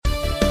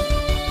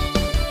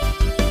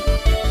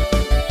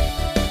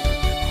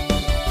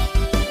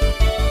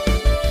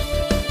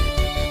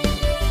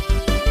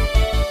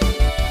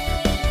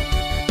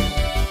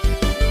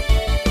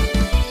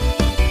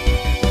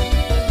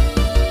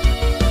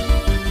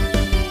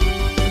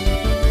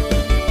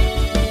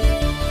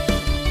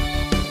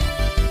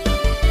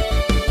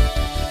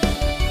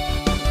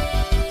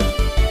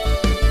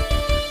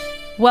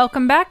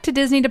Welcome back to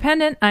Disney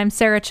Dependent. I'm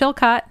Sarah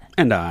Chilcott.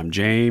 And I'm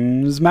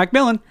James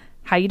Macmillan.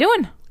 How you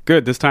doing?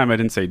 Good. This time I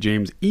didn't say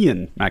James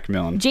Ian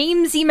Macmillan.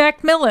 James E.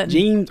 Macmillan.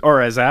 James, or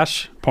as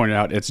Ash pointed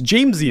out, it's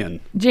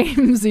Jamesian.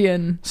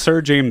 Jamesian.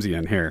 Sir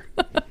Jamesian here.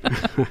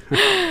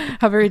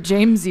 How very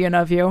Jamesian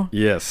of you.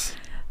 Yes.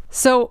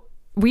 So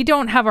we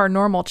don't have our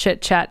normal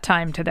chit-chat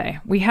time today.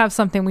 We have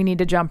something we need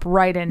to jump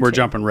right into. We're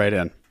jumping right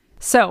in.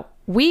 So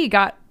we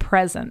got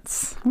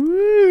presents.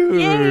 Woo.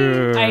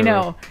 Yay! I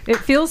know. It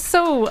feels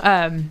so,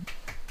 I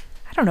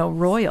don't know,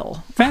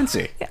 royal.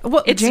 Fancy.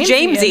 Well, It's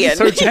Jamesian.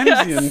 Sir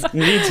Jamesian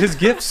needs his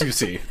gifts, you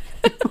see.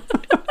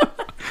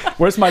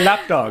 Where's my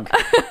lapdog?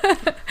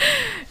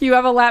 You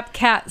have a lap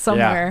cat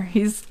somewhere. Yeah.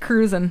 He's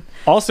cruising.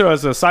 Also,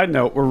 as a side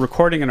note, we're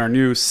recording in our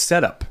new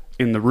setup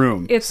in the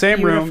room. It's Same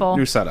beautiful. room,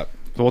 new setup.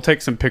 So we'll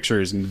take some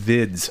pictures and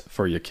vids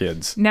for you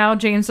kids. Now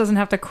James doesn't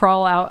have to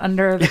crawl out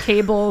under the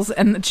tables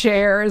and the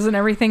chairs and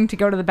everything to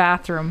go to the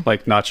bathroom.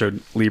 Like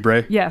Nacho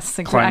Libre. Yes,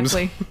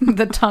 exactly.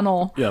 The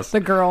tunnel. Yes. The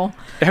girl.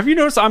 Have you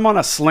noticed I'm on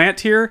a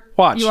slant here?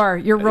 Watch. You are.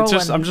 You're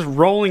rolling. I'm just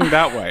rolling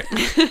that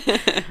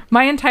way.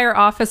 My entire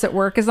office at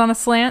work is on a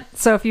slant,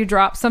 so if you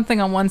drop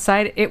something on one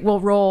side, it will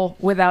roll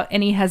without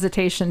any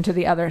hesitation to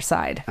the other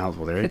side. Oh,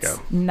 well, there you It's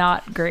go.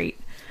 not great.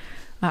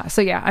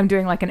 So yeah, I'm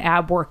doing like an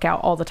ab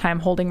workout all the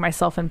time, holding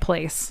myself in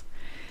place.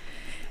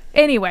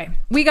 Anyway,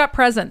 we got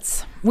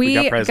presents.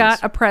 We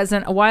got a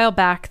present a while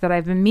back that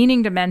I've been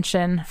meaning to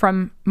mention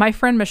from my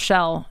friend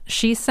Michelle.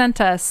 She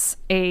sent us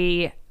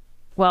she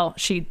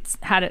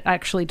had it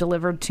actually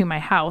delivered to my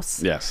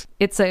house. Yes.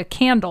 It's a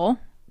candle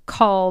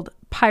called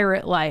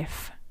Pirate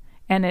Life,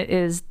 and it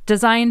is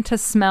designed to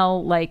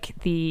smell like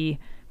the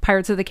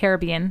Pirates of the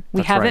Caribbean.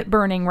 We have it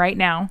burning right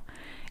now.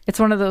 It's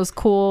one of those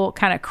cool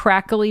kind of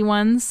crackly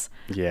ones.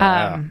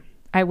 Yeah.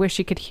 I wish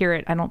you could hear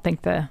it. I don't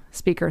think the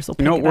speakers will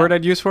pick it You know up. what word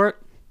I'd use for it?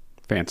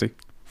 Fancy.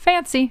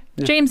 Fancy.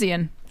 Yeah.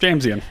 Jamesian.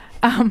 Jamesian.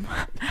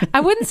 I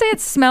wouldn't say it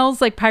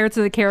smells like Pirates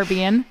of the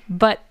Caribbean,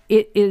 but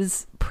it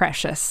is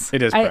precious.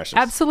 It is precious.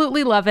 I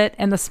absolutely love it,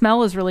 and the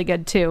smell is really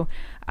good too.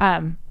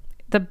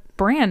 The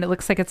brand, it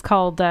looks like it's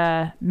called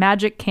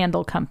Magic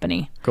Candle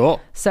Company. Cool.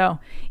 So,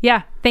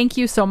 yeah, thank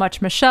you so much,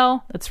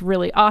 Michelle. It's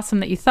really awesome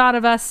that you thought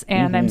of us,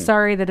 and I'm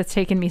sorry that it's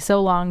taken me so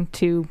long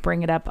to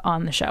bring it up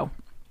on the show.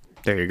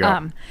 There you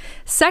go.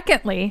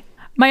 Secondly,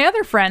 my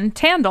other friend,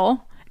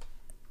 Tandle,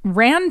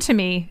 ran to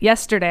me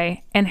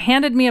yesterday and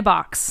handed me a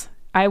box.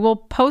 I will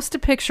post a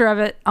picture of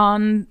it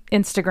on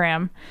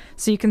Instagram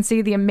so you can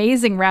see the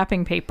amazing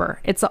wrapping paper.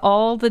 It's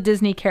all the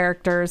Disney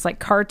characters, like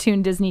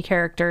cartoon Disney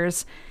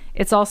characters.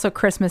 It's also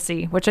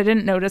Christmassy, which I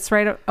didn't notice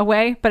right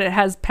away, but it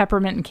has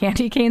peppermint and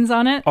candy canes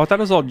on it. Oh, I thought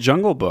it was all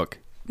Jungle Book.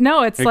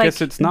 No, it's I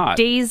guess it's not.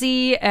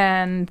 Daisy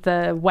and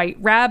the White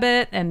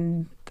Rabbit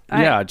and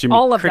Jimmy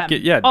all of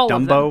Cricket. them. Yeah, all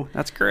Dumbo.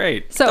 That's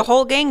great. So the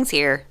whole gang's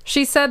here.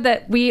 she said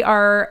that we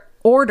are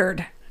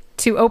ordered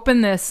to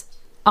open this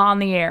on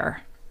the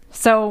air.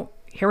 So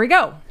here we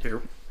go. Here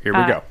we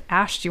go.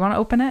 Ash, do you want to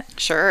open it?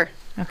 Sure.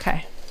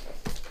 Okay.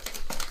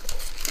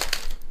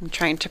 I'm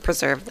trying to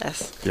preserve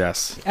this.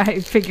 Yes. I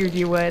figured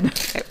you would.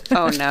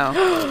 Oh, no.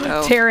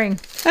 Oh. Tearing.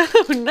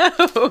 Oh,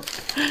 no.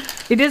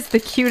 It is the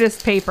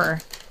cutest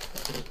paper.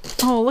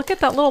 Oh, look at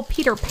that little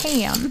Peter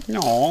Pan.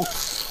 No.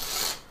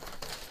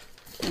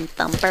 And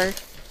Thumper.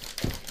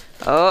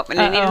 Oh, and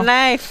I need a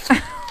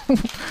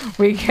knife.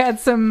 We got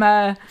some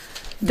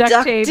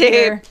duct tape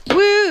here.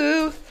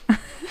 Woo.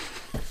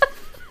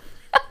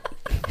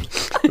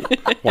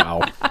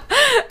 Wow.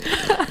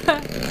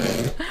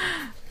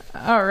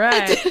 All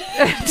right.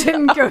 It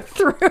didn't go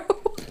through.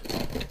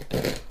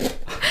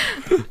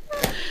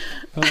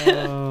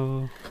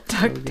 Oh.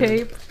 Duct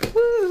tape.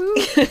 Woo.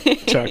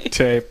 Duct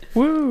tape.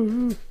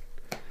 Woo.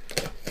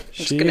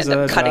 just gonna end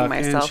up cutting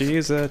myself.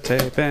 She's a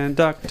tape and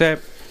duct tape.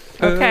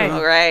 Okay.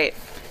 All right.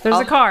 There's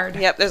a card.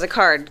 Yep, there's a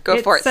card.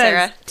 Go for it, says,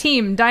 Sarah.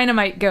 Team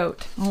Dynamite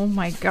Goat. Oh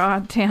my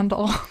God,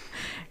 Tandle.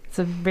 It's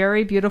a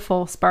very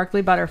beautiful,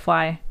 sparkly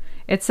butterfly.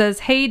 It says,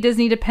 "Hey,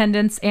 Disney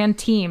Dependents and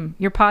team.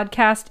 Your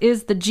podcast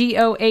is the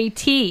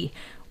GOAT.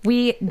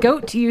 We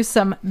goat you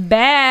some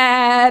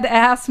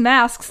bad-ass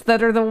masks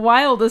that are the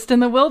wildest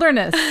in the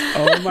wilderness.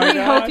 Oh my We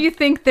God. hope you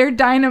think they're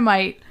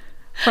dynamite."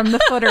 From the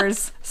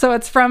footers. So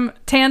it's from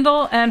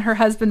Tandle and her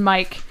husband,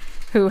 Mike,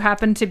 who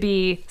happen to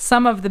be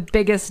some of the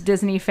biggest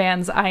Disney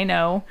fans I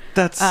know.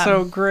 That's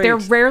so great. They're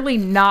rarely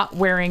not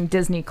wearing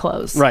Disney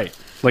clothes. Right.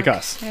 Like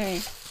us.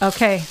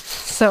 Okay.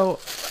 So,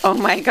 Oh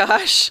my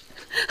gosh.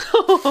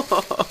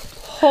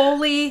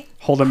 holy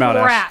Hold them out,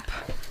 Ash. crap.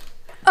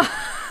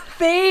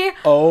 They...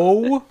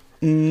 Oh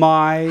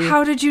my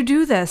How did you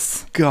do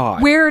this?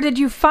 God. Where did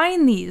you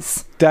find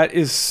these? That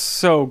is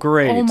so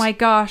great. Oh my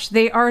gosh.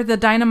 They are the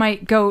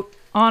Dynamite Goat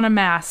on a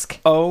mask.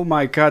 Oh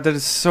my God, that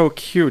is so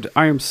cute.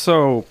 I am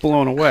so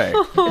blown away.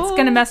 It's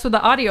going to mess with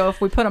the audio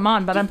if we put them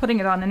on, but I'm putting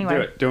it on anyway.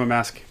 Do it. Do a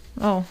mask.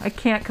 Oh, I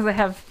can't because I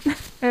have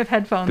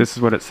headphones. This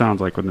is what it sounds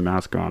like with the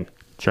mask on.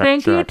 Check,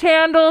 Thank you,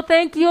 Tandle.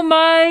 Thank you,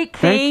 Mike.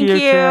 Thank you.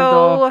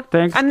 Tandle.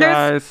 Thanks, And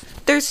guys.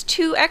 There's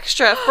 2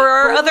 extra for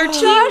our other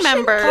team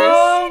members.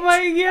 Oh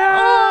my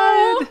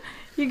God.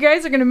 You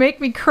guys are going to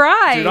make me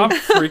cry. Dude, I'm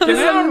freaking This is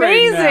out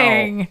right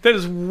amazing. now. That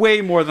is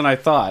way more than I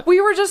thought. We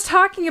were just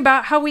talking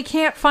about how we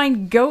can't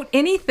find goat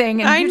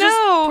anything. And I you know.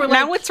 Just were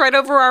like, Now it's right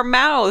over our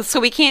mouths, so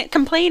we can't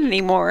complain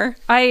anymore.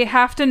 I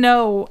have to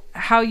know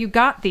how you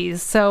got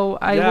these, so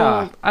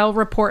Yeah. I'll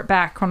report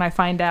back when I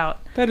find out.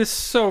 That is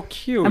so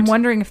cute. I'm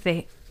wondering if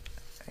they...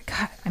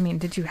 God, I mean,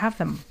 did you have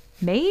them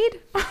made?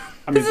 This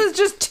mean, is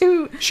just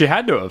too... She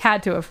had to have.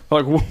 Had to have.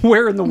 Like,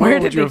 where in the Where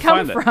world did would you they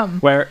have find come it? from?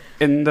 Where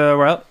in the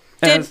world?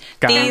 Did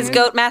these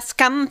goat masks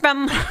come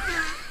from?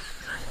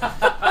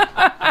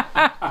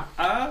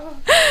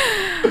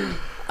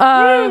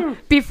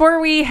 Before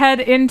we head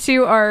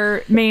into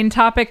our main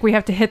topic, we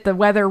have to hit the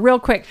weather real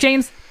quick.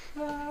 James,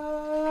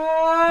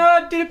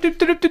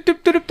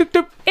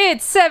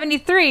 it's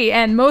 73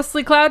 and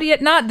mostly cloudy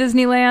at not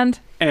Disneyland.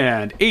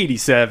 And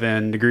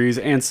 87 degrees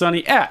and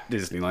sunny at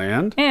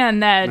Disneyland.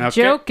 And that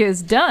Okay. joke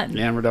is done.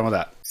 And we're done with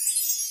that.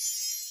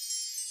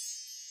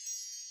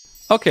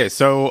 Okay,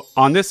 so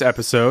on this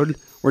episode,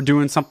 we're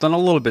doing something a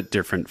little bit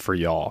different for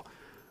y'all.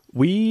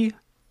 We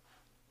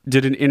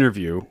did an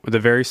interview with a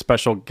very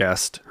special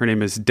guest. Her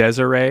name is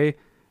Desiree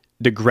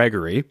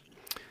DeGregory,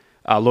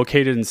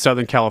 located in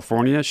Southern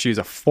California. She's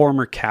a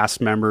former cast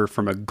member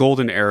from a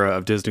golden era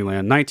of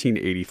Disneyland,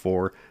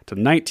 1984 to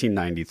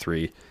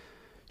 1993.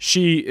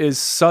 She is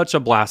such a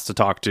blast to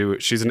talk to.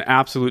 She's an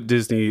absolute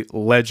Disney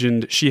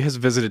legend. She has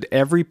visited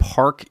every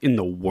park in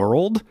the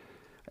world,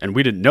 and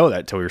we didn't know that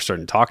until we were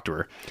starting to talk to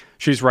her.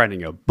 She's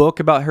writing a book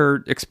about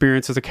her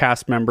experience as a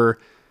cast member.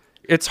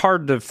 It's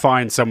hard to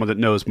find someone that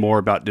knows more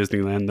about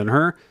Disneyland than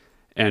her,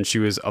 and she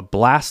was a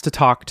blast to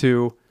talk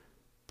to.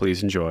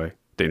 Please enjoy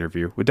the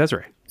interview with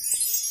Desiree.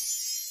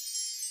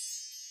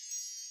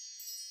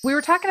 We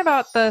were talking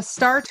about the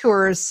Star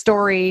Tours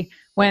story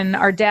when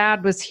our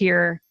dad was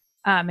here,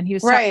 and he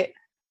was talking Right.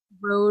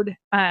 about the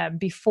road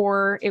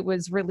before it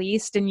was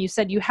released, and you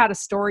said you had a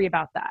story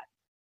about that.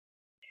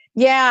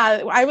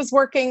 Yeah, I was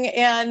working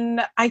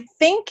in, I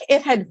think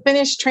it had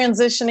finished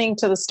transitioning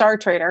to the Star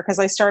Trader because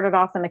I started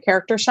off in the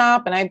character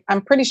shop, and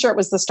I'm pretty sure it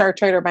was the Star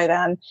Trader by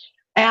then.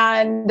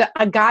 And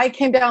a guy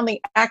came down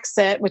the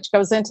exit, which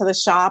goes into the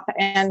shop,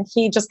 and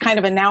he just kind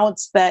of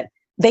announced that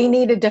they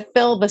needed to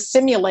fill the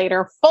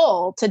simulator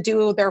full to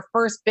do their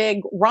first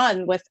big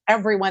run with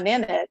everyone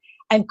in it.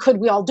 And could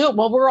we all do it?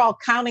 Well, we're all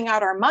counting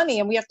out our money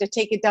and we have to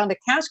take it down to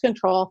cash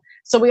control.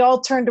 So we all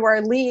turned to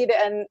our lead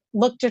and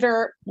looked at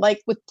her like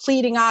with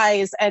pleading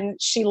eyes,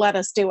 and she let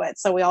us do it.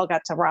 So we all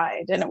got to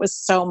ride, and it was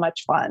so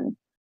much fun.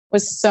 It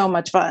was so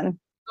much fun.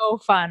 So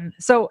fun.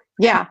 So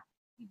Yeah.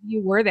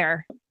 you were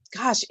there.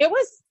 Gosh, it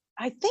was,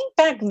 I think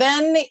back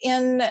then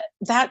in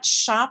that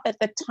shop at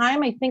the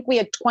time, I think we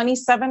had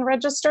 27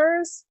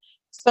 registers.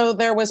 So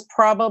there was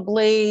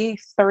probably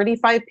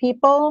 35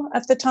 people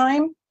at the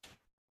time.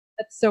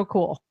 That's so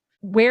cool.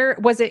 Where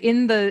was it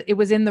it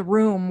was in the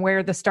room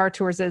where the Star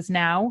Tours is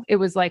now? It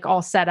was like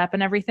all set up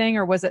and everything,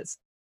 or was it?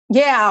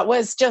 Yeah,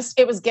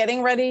 it was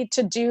getting ready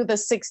to do the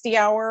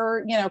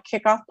 60-hour,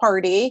 kickoff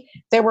party.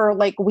 They were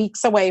like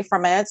weeks away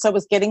from it. So it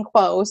was getting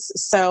close.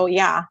 So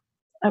yeah,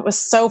 it was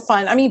so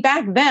fun. I mean,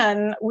 back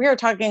then, we were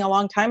talking a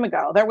long time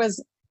ago, there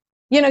was,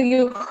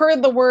 you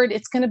heard the word,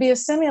 it's going to be a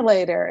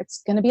simulator.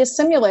 It's going to be a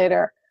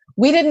simulator.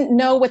 We didn't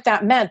know what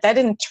that meant. That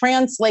didn't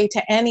translate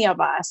to any of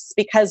us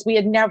because we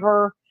didn't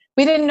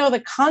know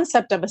the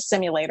concept of a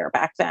simulator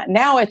back then.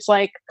 Now it's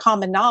like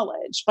common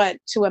knowledge, but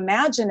to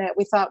imagine it,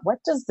 we thought, what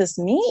does this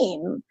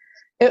mean?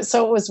 It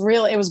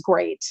was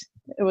great.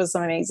 It was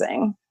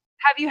amazing.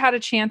 Have you had a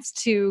chance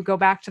to go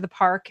back to the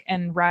park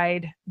and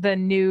ride the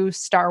new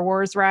Star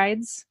Wars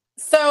rides?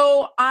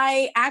 So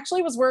I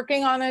actually was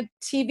working on a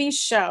TV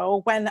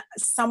show when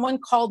someone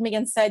called me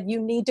and said, you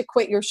need to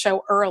quit your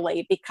show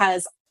early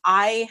because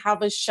I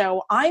have a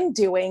show I'm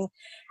doing.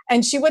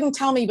 And she wouldn't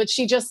tell me, but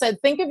she just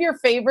said, think of your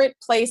favorite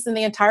place in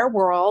the entire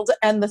world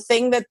and the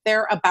thing that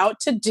they're about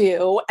to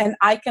do. And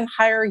I can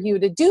hire you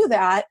to do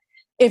that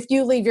if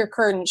you leave your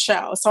current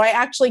show. So I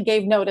actually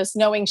gave notice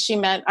knowing she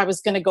meant I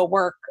was going to go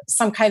work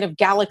some kind of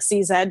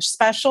Galaxy's Edge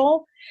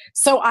special.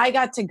 So I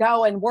got to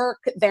go and work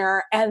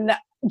there. And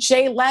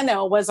Jay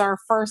Leno was our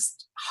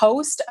first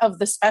host of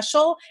the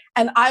special,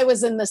 and I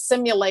was in the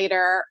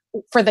simulator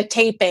for the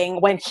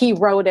taping when he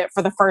wrote it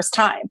for the first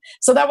time.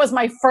 So that was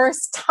my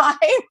first time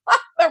on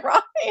the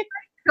ride.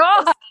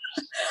 God.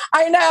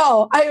 I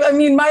know. I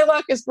mean, my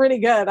luck is pretty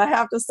good, I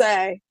have to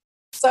say.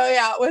 So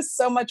yeah, it was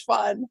so much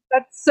fun.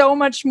 That's so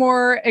much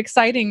more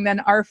exciting than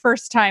our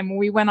first time.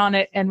 We went on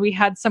it and we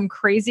had some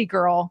crazy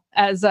girl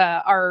as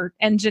our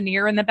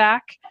engineer in the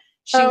back.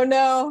 She Oh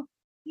no.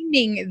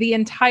 screaming the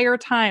entire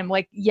time,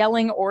 like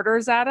yelling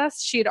orders at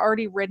us. She had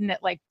already ridden it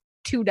like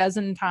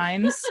 24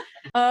 times.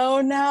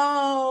 Oh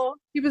no.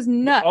 She was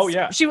nuts. Oh,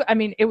 yeah.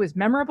 It was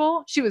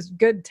memorable. She was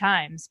good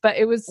times, but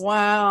it was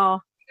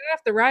Wow. got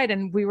off the ride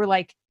and we were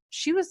like,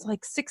 she was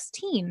like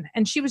 16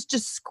 and she was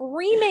just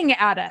screaming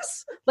at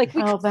us. Like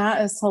we Oh, that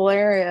is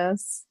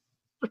hilarious.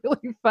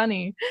 really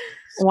funny.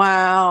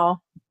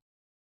 Wow.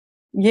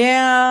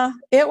 Yeah,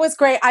 it was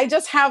great. I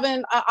just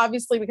haven't,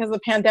 obviously, because of the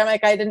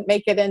pandemic, I didn't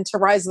make it into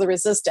Rise of the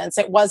Resistance.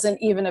 It wasn't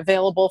even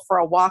available for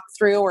a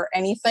walkthrough or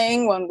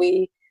anything when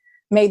we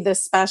made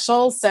this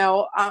special.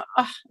 So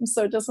I'm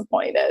so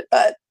disappointed,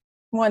 but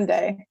one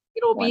day,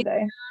 It'll one be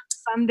day.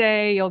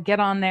 someday. You'll get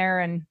on there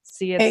and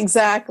see it.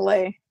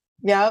 Exactly.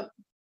 Yep.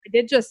 I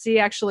did just see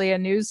actually a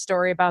news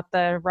story about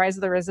the Rise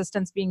of the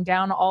Resistance being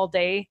down all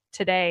day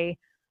today.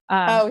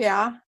 Oh,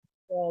 yeah.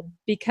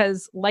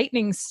 Because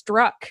lightning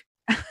struck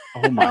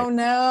Oh my! Oh,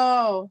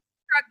 no.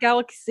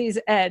 Galaxy's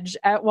Edge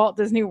at Walt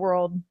Disney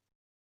World.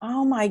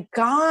 Oh, my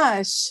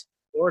gosh.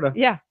 Florida.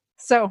 Yeah.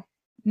 So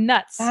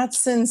nuts.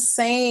 That's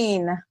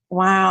insane.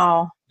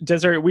 Wow.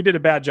 Desiree, we did a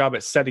bad job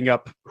at setting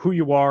up who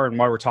you are and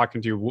why we're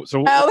talking to you.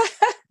 So, Oh,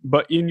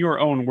 but in your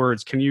own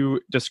words, can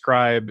you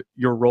describe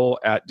your role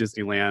at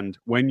Disneyland,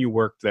 when you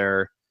worked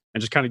there, and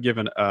just kind of give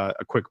a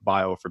quick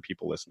bio for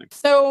people listening?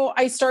 so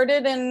I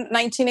started in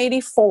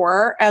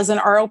 1984 as an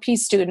ROP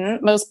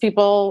student. Most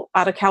people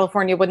out of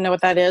California wouldn't know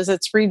what that is.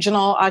 It's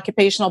Regional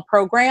Occupational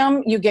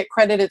Program. You get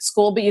credit at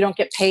school, but you don't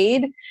get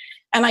paid.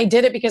 And I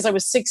did it because I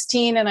was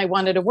 16 and I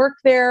wanted to work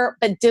there,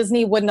 but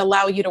Disney wouldn't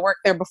allow you to work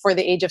there before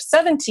the age of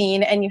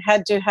 17. And you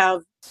had to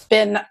have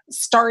been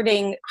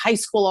starting high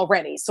school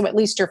already. So at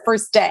least your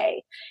first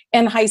day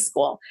in high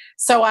school.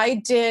 So I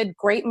did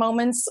Great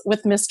Moments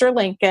with Mr.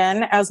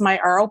 Lincoln as my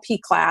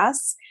ROP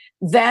class.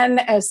 Then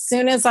as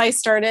soon as I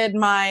started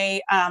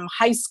my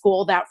high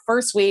school, that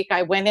first week,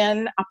 I went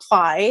in,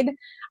 applied.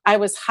 I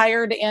was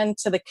hired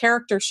into the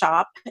character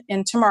shop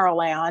in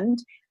Tomorrowland.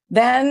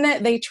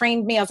 Then they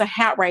trained me as a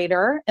hat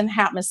writer in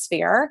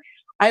Hatmosphere.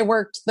 I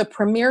worked the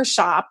Premiere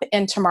Shop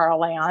in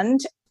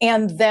Tomorrowland,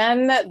 and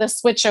then the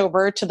switch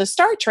over to the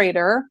Star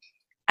Trader.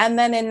 And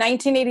then in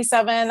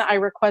 1987, I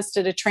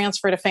requested a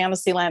transfer to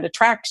Fantasyland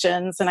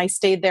Attractions, and I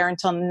stayed there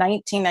until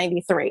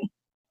 1993.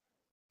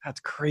 That's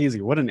crazy.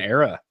 What an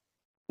era.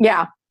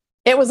 Yeah,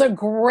 it was a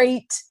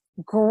great,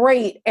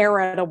 great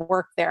era to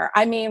work there.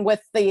 I mean,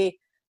 with the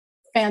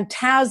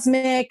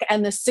Fantasmic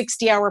and the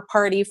 60-hour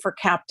party for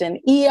Captain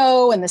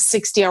EO and the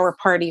 60-hour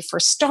party for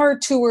Star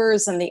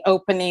Tours and the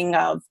opening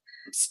of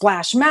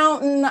Splash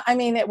Mountain. I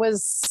mean, it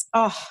was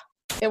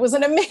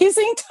an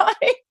amazing time.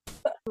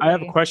 I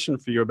have a question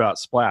for you about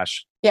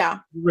Splash. Yeah.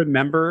 You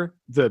remember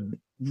the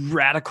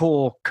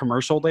radical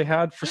commercial they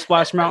had for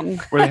Splash Mountain,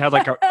 where they had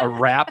like a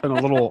rap and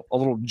a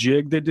little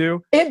jig they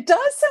do? It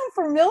does sound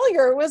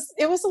familiar. It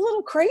was a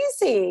little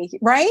crazy,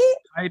 right?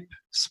 Type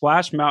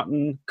Splash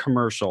Mountain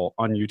commercial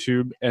on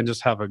YouTube and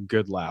just have a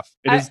good laugh.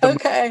 It is the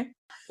Okay.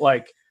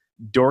 like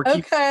dorky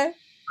Okay.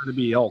 trying to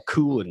be all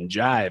cool and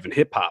jive and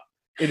hip hop.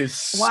 It is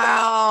so-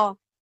 Wow.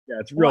 yeah,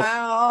 it's real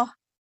Wow.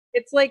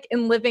 It's like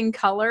in living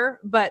color,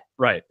 but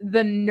right.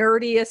 the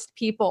nerdiest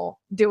people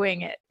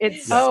doing it.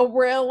 It's Oh,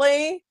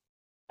 really?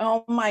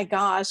 Oh my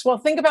gosh. Well,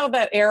 think about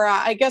that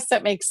era. I guess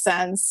that makes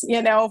sense,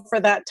 for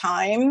that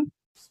time.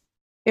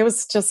 It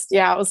was just, it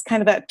was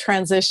kind of that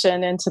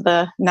transition into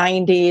the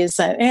 90s.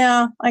 And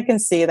yeah, I can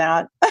see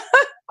that.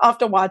 I'll have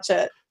to watch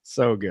it.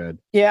 So good.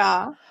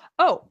 Yeah.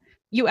 Oh,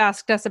 you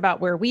asked us about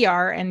where we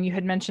are, and you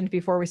had mentioned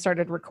before we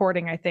started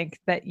recording, I think,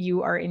 that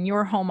you are in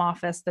your home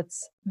office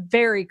that's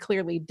very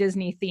clearly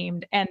Disney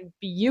themed and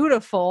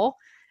beautiful.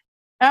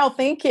 Oh,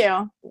 thank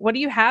you. What do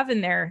you have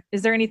in there?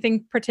 Is there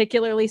anything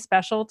particularly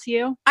special to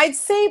you? I'd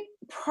say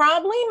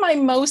probably my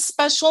most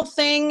special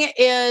thing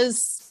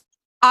is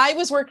I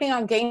was working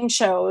on game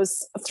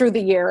shows through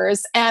the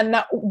years.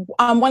 And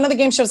one of the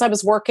game shows I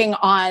was working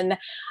on,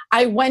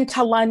 I went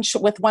to lunch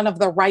with one of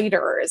the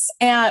writers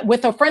and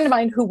with a friend of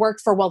mine who worked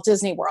for Walt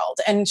Disney World.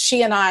 And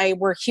she and I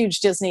were huge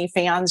Disney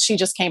fans. She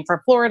just came from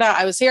Florida.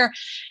 I was here.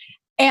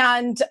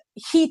 And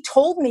he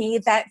told me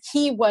that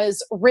he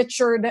was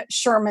Richard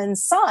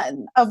Sherman's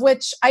son, of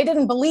which I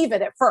didn't believe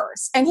it at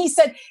first. And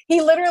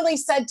he literally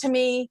said to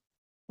me,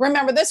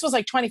 remember, this was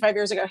like 25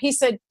 years ago.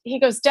 He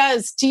goes,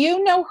 Des, do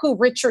you know who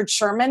Richard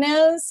Sherman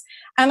is?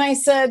 And I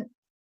said,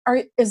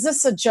 is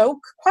this a joke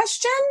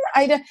question?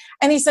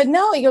 And he said,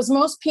 no. He goes,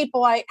 most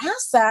people I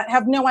ask that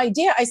have no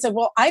idea. I said,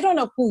 well, I don't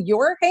know who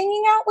you're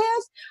hanging out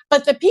with,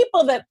 but the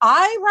people that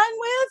I run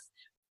with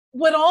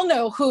would all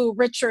know who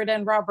Richard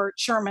and Robert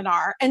Sherman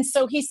are. And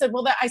so he said,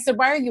 I said,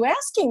 why are you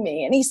asking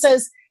me? And he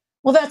says,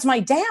 well, that's my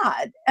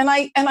dad. And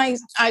I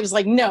was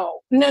like,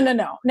 no,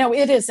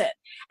 it isn't.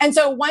 And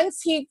so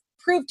once he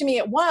proved to me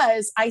it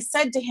was, I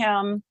said to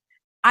him,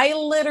 I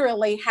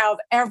literally have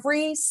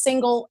every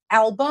single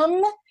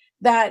album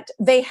that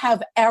they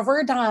have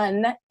ever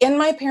done in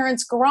my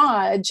parents'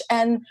 garage.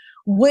 And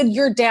would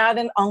your dad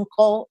and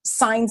uncle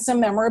sign some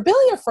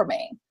memorabilia for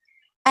me?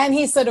 And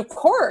he said, of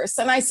course.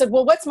 And I said,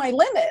 well, what's my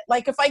limit?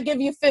 Like, if I give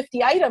you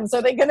 50 items,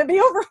 are they going to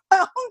be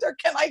overwhelmed, or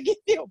can I give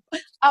you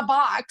a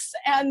box?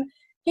 And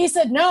he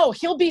said, no,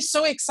 he'll be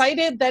so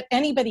excited that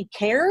anybody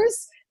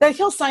cares that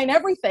he'll sign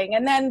everything.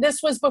 And then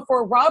this was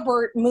before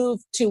Robert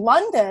moved to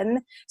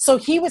London. So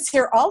he was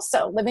here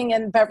also, living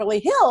in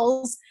Beverly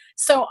Hills.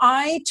 So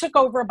I took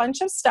over a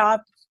bunch of stuff.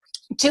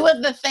 Two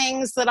of the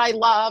things that I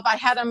love, I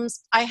had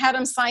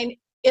him sign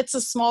It's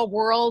a Small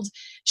World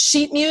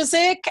sheet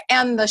music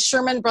and the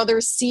Sherman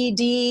Brothers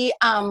CD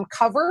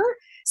cover.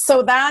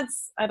 So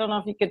that's, I don't know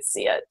if you could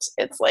see it.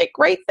 It's like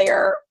right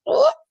there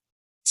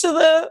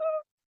to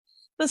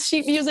the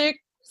sheet music.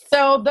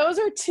 So those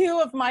are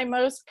two of my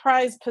most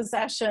prized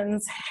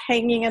possessions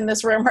hanging in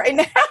this room right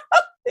now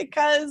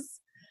because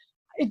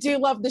I do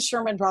love the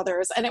Sherman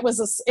Brothers, and it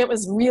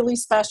was really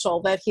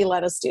special that he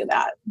let us do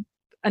that.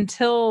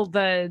 Until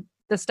the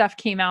stuff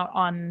came out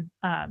on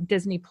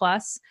Disney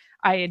Plus,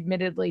 I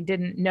admittedly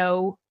didn't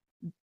know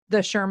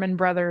the Sherman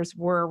Brothers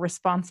were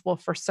responsible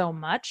for so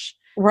much.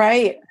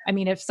 Right. I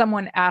mean, if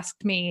someone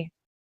asked me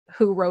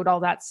who wrote all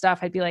that stuff,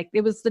 I'd be like,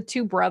 it was the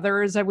two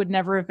brothers. I would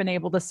never have been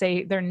able to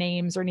say their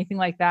names or anything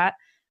like that.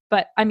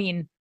 But I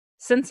mean,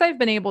 since I've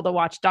been able to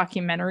watch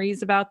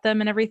documentaries about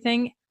them and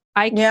everything,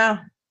 I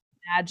can't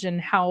imagine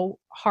how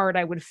hard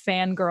I would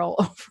fangirl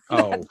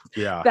over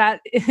that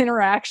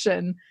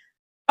interaction.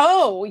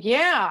 Oh,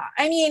 yeah.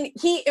 I mean,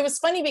 it was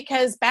funny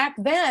because back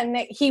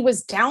then he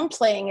was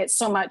downplaying it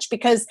so much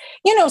because,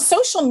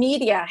 social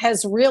media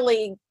has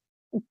really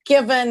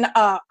given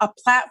a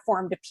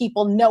platform to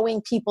people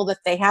knowing people that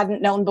they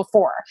hadn't known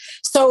before.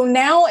 So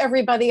now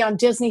everybody on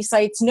Disney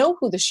sites know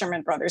who the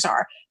Sherman Brothers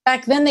are.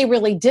 Back then they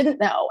really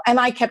didn't know. And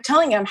I kept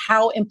telling him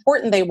how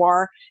important they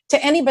were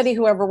to anybody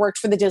who ever worked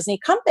for the Disney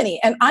company.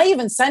 And I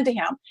even said to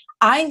him,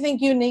 I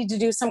think you need to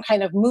do some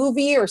kind of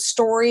movie or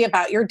story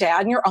about your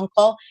dad and your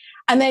uncle.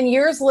 And then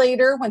years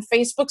later, when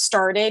Facebook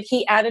started,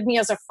 he added me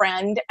as a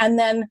friend. And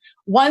then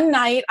one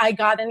night I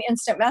got an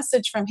instant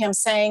message from him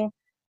saying,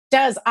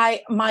 Des,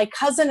 my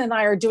cousin and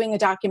I are doing a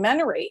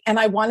documentary and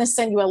I want to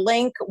send you a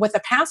link with a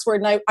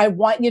password. And I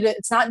want you to,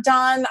 it's not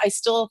done. I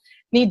still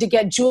need to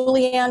get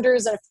Julie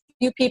Anders and a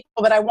few people,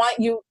 but I want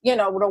you,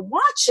 to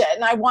watch it.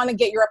 And I want to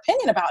get your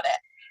opinion about it.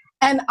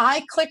 And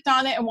I clicked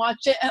on it and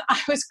watched it and I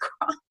was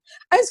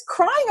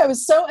crying. I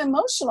was so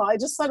emotional. I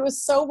just thought it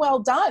was so well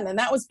done. And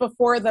that was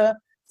before the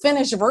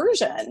finished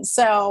version.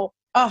 So,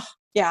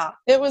 yeah,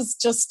 it was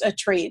just a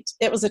treat.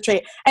 It was a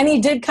treat. And he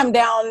did come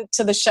down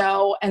to the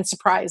show and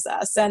surprise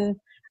us and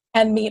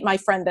meet my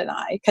friend and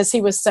I because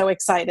he was so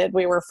excited.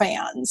 We were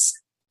fans.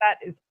 That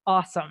is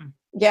awesome.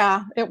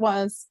 Yeah, it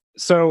was.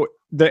 So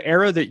the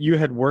era that you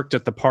had worked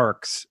at the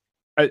parks,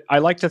 I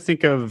like to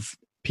think of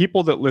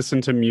people that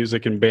listen to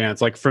music and bands.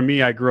 Like for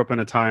me, I grew up in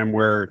a time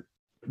where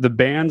the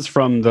bands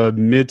from the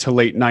mid to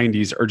late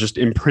 90s are just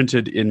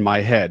imprinted in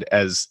my head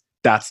as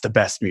that's the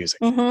best music.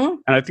 Mm-hmm.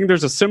 And I think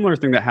there's a similar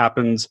thing that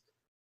happens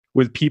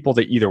with people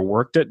that either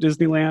worked at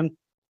Disneyland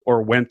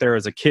or went there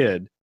as a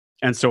kid.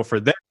 And so for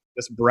them,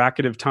 this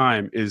bracket of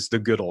time is the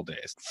good old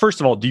days.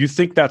 First of all, do you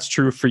think that's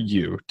true for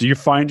you? Do you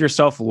find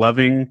yourself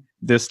loving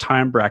this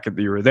time bracket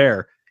that you were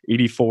there,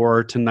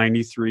 84 to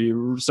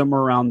 93,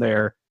 somewhere around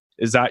there?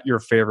 Is that your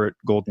favorite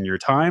golden year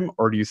time?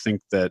 Or do you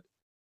think that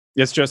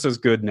it's just as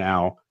good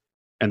now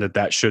and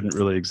that shouldn't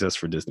really exist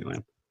for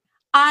Disneyland?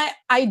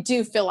 I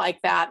do feel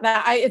like that.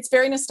 It's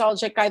very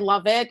nostalgic. I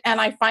love it. And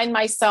I find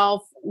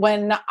myself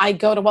when I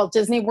go to Walt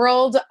Disney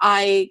World,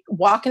 I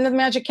walk into the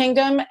Magic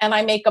Kingdom and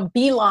I make a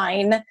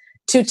beeline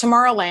to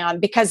Tomorrowland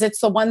because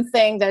it's the one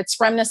thing that's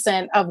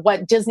reminiscent of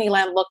what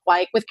Disneyland looked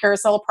like with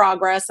Carousel of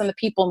Progress and the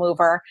People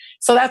Mover.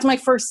 So that's my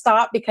first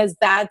stop because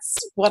that's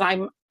what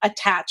I'm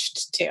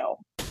attached to.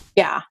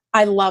 Yeah,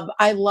 I love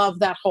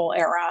that whole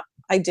era.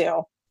 I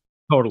do.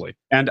 Totally.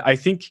 And I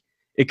think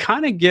it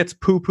kind of gets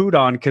poo-pooed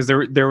on because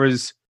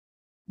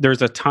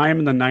there's a time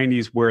in the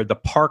 90s where the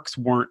parks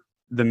weren't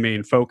the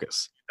main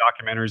focus.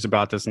 Documentaries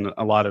about this and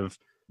a lot of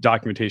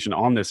documentation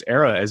on this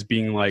era as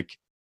being like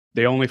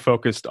they only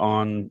focused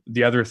on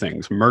the other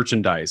things,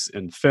 merchandise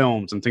and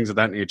films and things of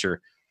that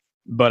nature.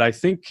 But I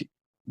think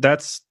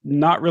that's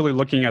not really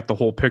looking at the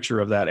whole picture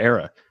of that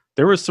era.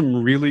 There was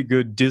some really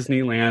good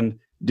Disneyland,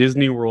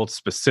 Disney World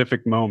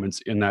specific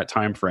moments in that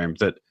time frame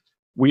that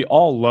we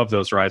all love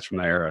those rides from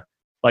that era.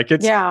 Like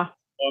it's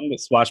fun that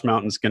Splash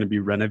Mountain's going to be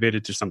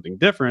renovated to something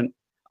different.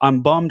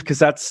 I'm bummed because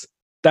that's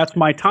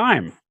my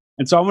time.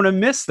 And so I'm going to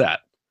miss that.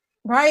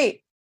 Right.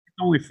 It's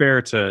only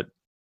fair to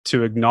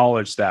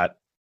acknowledge that.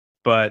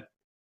 But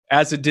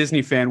as a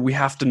Disney fan, we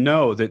have to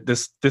know that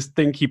this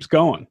thing keeps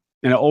going.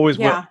 And it always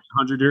will.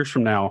 100 years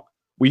from now,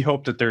 we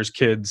hope that there's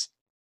kids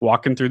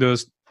walking through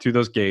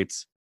those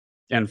gates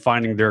and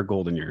finding their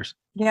golden years.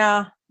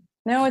 Yeah.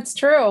 No, it's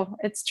true.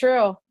 It's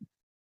true.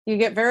 You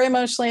get very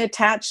emotionally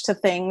attached to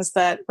things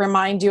that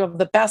remind you of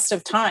the best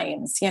of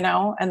times,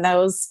 and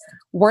those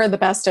were the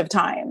best of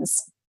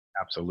times.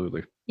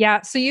 Absolutely.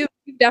 Yeah. So you've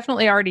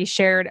definitely already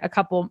shared a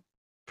couple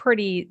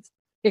pretty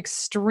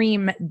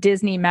extreme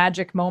Disney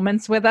magic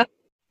moments with us.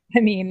 I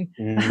mean,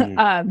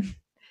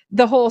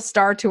 the whole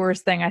Star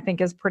Tours thing, I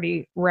think, is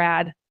pretty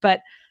rad.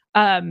 But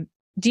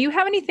do you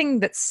have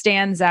anything that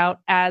stands out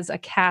as a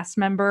cast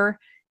member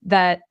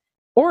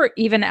or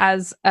even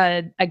as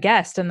a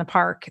guest in the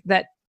park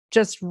that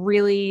just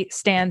really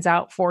stands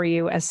out for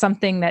you as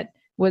something that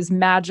was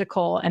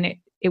magical and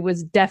it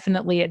was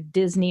definitely a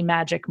Disney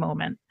magic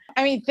moment?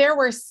 I mean, there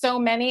were so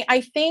many.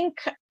 I think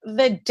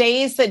the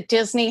days that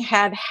Disney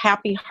had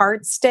Happy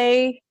Hearts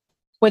Day,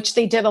 which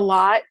they did a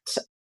lot,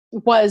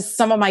 was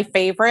some of my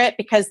favorite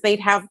because they'd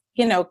have,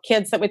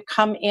 kids that would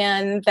come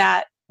in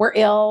that were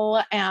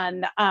ill,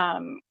 and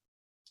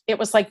it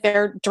was like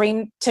their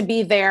dream to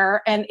be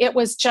there. And it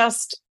was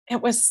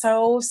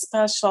so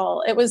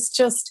special. It was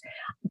just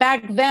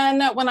back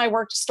then when I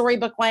worked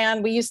Storybook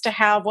Land, we used to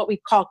have what we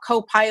call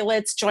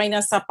co-pilots join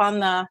us up on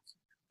the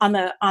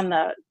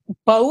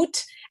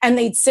boat, and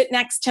they'd sit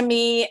next to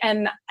me.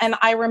 And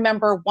I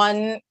remember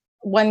one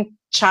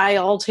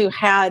child who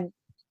had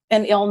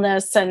an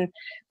illness and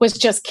was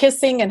just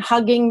kissing and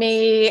hugging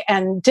me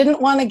and didn't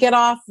want to get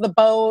off the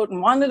boat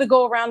and wanted to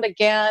go around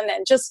again,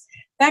 and just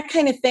that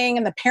kind of thing.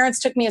 And the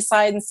parents took me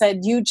aside and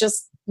said, you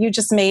just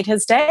made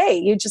his day.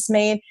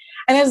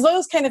 And it's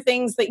those kind of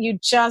things that you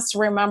just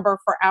remember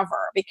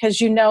forever, because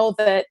you know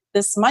that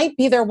this might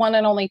be their one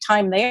and only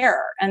time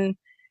there. And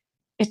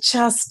it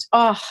just,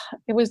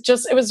 it was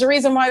the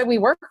reason why we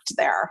worked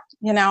there,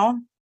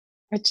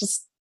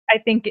 I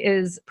think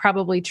is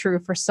probably true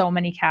for so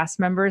many cast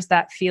members,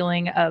 that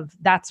feeling of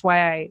that's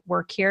why I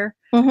work here.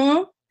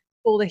 Mm-hmm.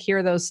 Cool to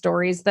hear those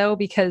stories though,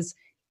 because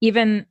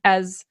even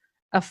as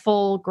a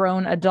full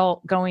grown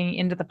adult going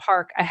into the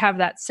park, I have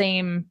that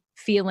same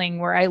feeling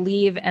where I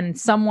leave and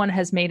someone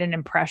has made an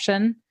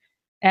impression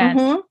and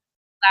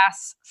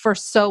lasts for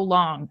so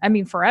long. I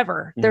mean,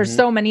 forever. Mm-hmm. There's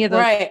so many of those.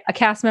 Right. A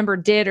cast member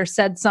did or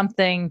said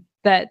something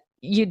that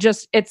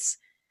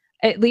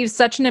it leaves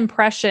such an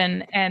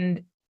impression.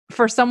 And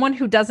for someone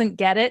who doesn't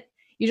get it,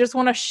 you just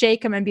want to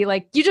shake them and be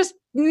like, you just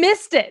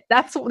missed it.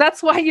 That's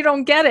why you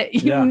don't get it.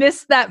 You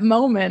missed that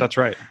moment. That's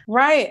right.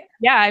 Right.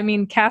 Yeah. I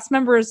mean, cast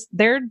members,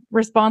 they're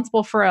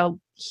responsible for a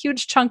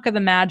huge chunk of the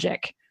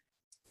magic.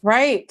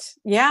 Right.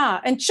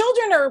 Yeah. And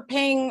children are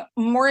paying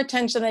more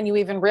attention than you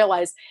even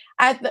realize.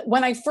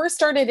 When I first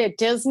started at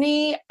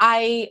Disney,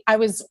 I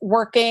was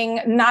working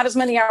not as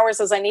many hours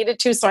as I needed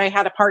to. So I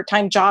had a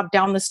part-time job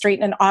down the street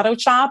in an auto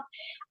shop.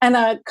 And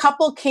a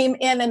couple came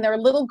in and their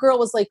little girl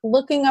was like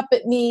looking up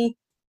at me,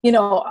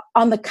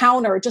 on the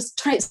counter,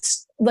 just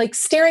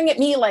staring at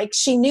me like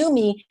she knew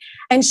me.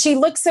 And she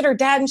looks at her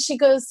dad and she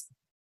goes,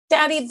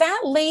 Daddy,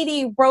 that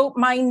lady wrote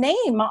my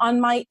name on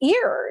my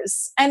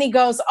ears. And he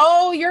goes,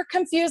 oh, you're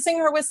confusing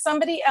her with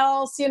somebody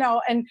else,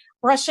 and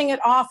brushing it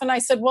off. And I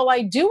said, well,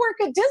 I do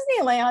work at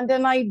Disneyland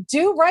and I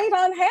do write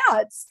on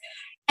hats.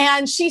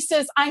 And she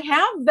says, I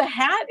have the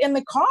hat in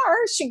the car.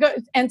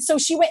 And so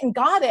she went and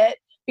got it,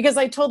 because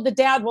I told the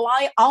dad, well,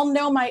 I'll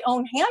know my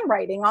own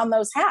handwriting on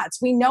those hats.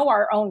 We know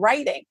our own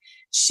writing.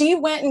 She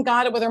went and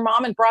got it with her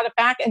mom and brought it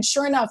back. And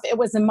sure enough, it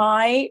was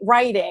my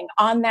writing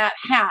on that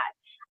hat.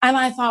 And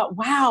I thought,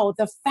 wow,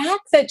 the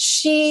fact that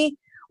she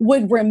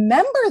would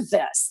remember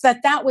this,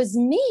 that was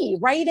me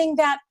writing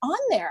that on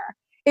there.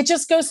 It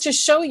just goes to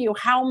show you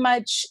how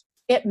much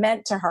it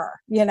meant to her,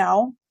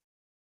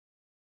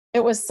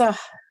 It was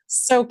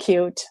so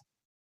cute.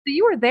 So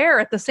you were there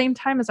at the same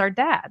time as our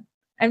dad.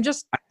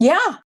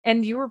 Yeah.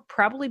 And you were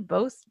probably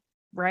both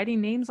writing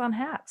names on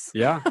hats.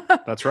 Yeah,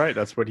 that's right.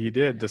 That's what he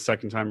did the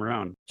second time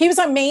around. He was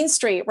on Main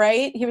Street,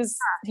 right? He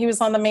was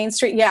on the Main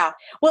Street. Yeah.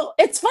 Well,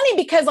 it's funny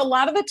because a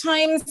lot of the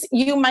times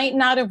you might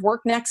not have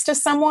worked next to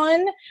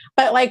someone,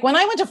 but like when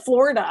I went to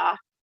Florida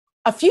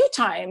a few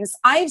times,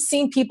 I've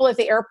seen people at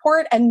the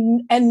airport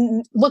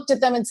and looked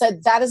at them and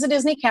said, that is a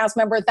Disney cast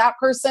member. That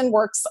person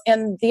works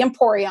in the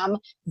Emporium.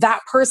 That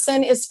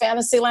person is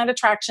Fantasyland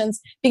Attractions,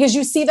 because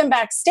you see them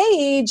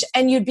backstage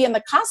and you'd be in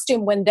the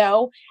costume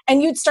window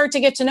and you'd start to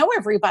get to know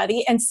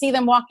everybody and see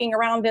them walking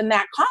around in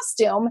that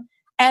costume.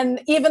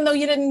 And even though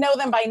you didn't know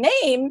them by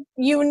name,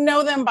 you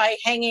know them by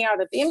hanging out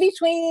at the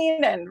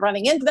in-between and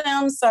running into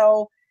them.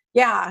 So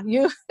yeah,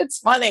 it's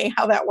funny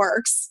how that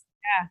works.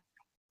 Yeah.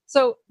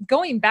 So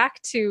going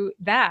back to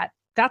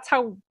that's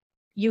how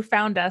you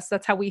found us.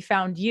 That's how we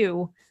found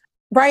you.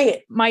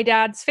 Right. My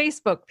dad's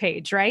Facebook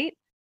page, right?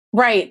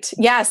 Right.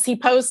 Yes. He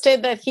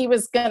posted that he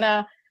was going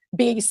to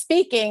be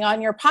speaking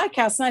on your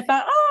podcast. And I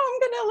thought, I'm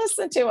going to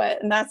listen to it.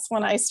 And that's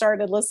when I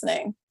started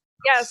listening.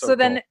 Yeah. So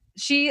then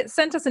she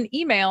sent us an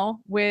email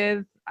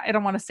with, I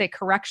don't want to say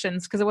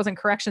corrections because it wasn't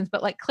corrections,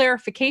 but like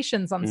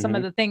clarifications on some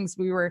of the things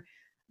we were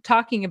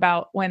talking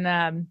about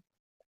when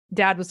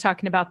Dad was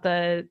talking about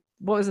the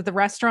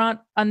restaurant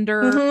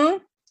under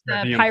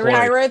the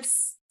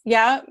Pirates.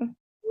 Yeah. We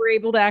were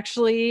able to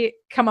actually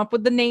come up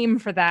with the name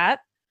for that.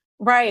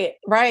 Right.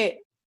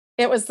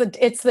 It's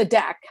the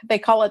deck. They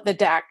call it the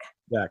deck.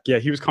 Yeah.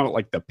 He was calling it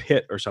like the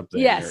pit or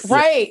something. Yes.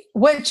 Right.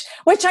 Which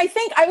I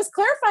think I was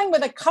clarifying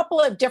with a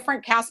couple of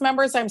different cast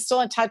members. I'm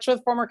still in touch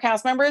with former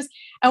cast members.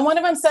 And one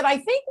of them said, I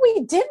think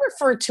we did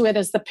refer to it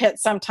as the pit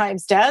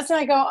sometimes, Des. And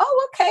I go,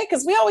 oh, okay.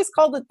 Because we always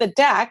called it the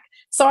deck.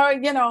 So,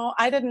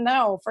 I didn't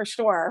know for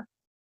sure.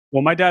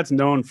 Well, my dad's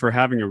known for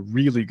having a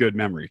really good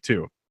memory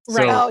too.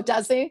 Right. So oh,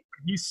 does he?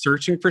 He's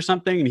searching for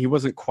something and he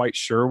wasn't quite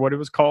sure what it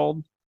was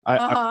called. I'm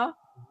a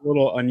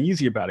little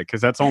uneasy about it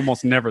because that's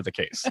almost never the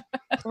case.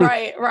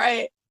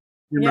 Right.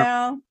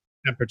 Yeah.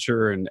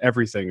 Temperature and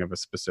everything of a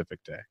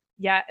specific day.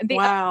 Yeah. And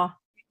wow.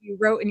 You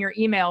wrote in your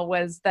email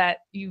was that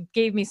you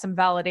gave me some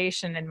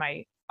validation in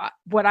my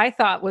what I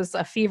thought was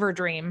a fever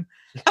dream.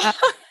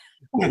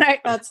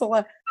 That's a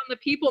lot. on the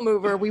People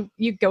Mover,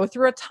 you go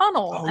through a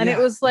tunnel, Oh, and yeah,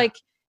 it was like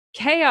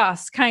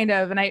chaos kind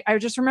of. And I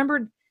just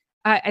remembered,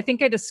 I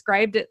think I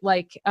described it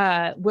like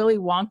Willy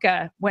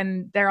Wonka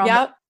when they're on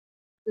Yep.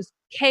 this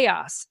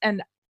chaos,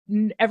 and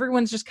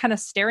everyone's just kind of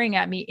staring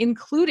at me,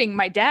 including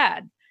my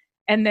dad.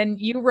 And then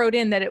you wrote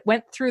in that it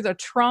went through the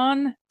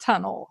Tron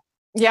tunnel.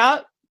 Yeah.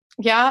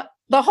 Yeah.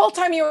 The whole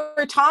time you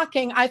were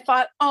talking, I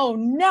thought, oh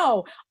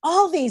no,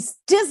 all these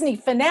Disney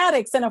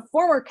fanatics and a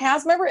former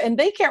cast member, and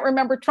they can't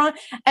remember Tron.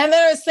 And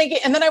then I was thinking,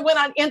 and then I went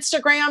on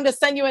Instagram to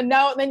send you a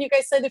note. And then you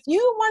guys said, if you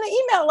want to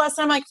email us,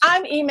 I'm like,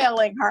 I'm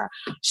emailing her.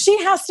 She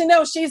has to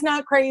know she's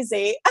not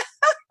crazy.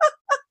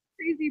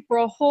 Crazy for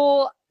a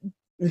whole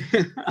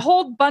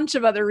bunch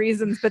of other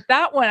reasons. But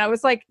that one, I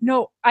was like,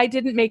 no, I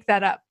didn't make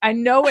that up. I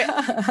know it.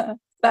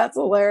 That's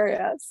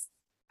hilarious.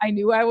 I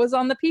knew I was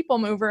on the People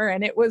Mover,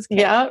 and it was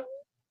Yeah.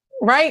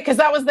 Right. Because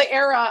that was the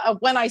era of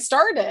when I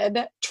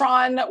started.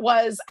 Tron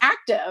was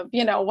active,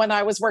 when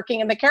I was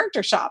working in the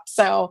character shop.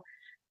 So,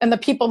 and the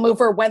People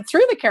Mover went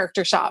through the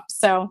character shop.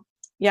 So,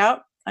 yeah,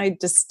 I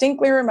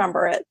distinctly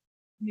remember it.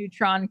 new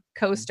Tron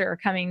coaster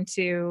coming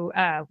to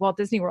Walt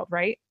Disney World,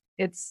 right?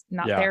 It's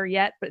not there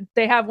yet, but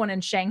they have one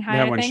in Shanghai. They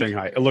have one in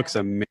Shanghai. It looks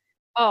amazing.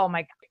 Oh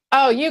my God.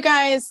 Oh, you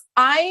guys,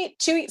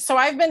 so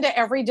I've been to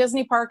every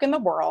Disney park in the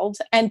world.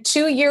 And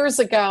 2 years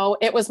ago,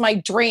 it was my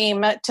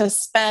dream to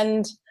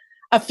spend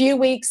a few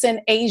weeks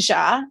in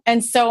Asia.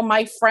 And so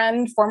my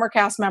friend, former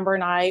cast member,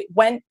 and I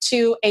went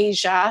to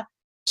Asia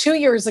 2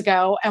 years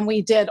ago, and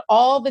we did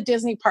all the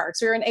Disney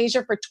parks. We were in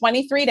Asia for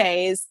 23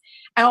 days,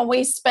 and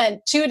we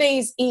spent 2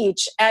 days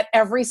each at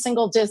every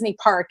single Disney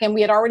park. And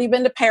we had already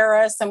been to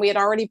Paris, and we had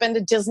already been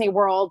to Disney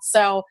World.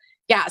 So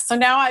yeah, so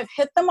now I've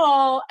hit them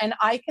all, and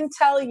I can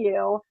tell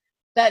you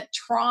that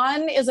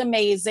Tron is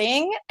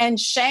amazing, and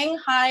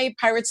Shanghai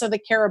Pirates of the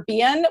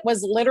Caribbean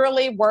was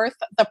literally worth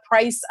the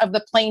price of the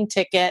plane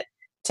ticket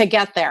to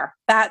get there.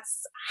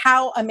 That's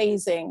how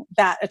amazing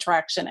that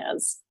attraction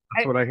is.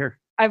 That's what I hear.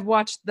 I've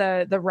watched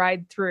the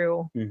ride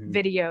through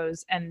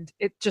videos, and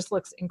it just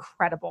looks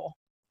incredible.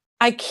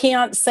 I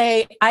can't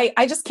say,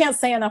 I just can't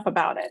say enough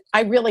about it.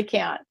 I really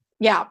can't.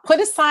 Yeah. Put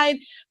aside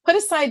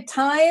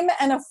time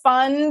and a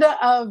fund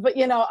of,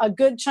 a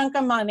good chunk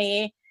of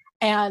money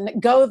and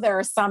go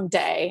there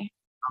someday,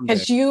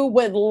 because you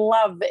would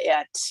love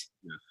it.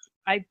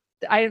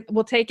 I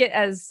will take it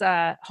as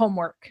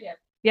homework.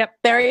 Yep.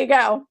 There you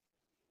go.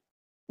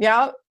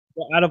 Yeah.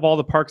 Well, out of all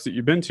the parks that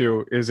you've been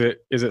to, is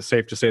it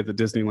safe to say that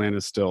Disneyland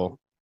is still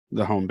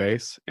the home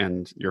base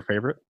and your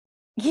favorite?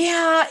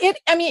 Yeah,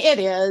 it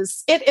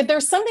is.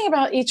 There's something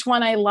about each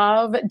one I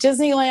love.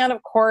 Disneyland,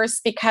 of course,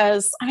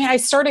 because I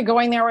started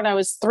going there when I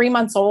was 3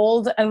 months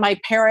old, and my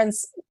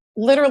parents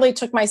literally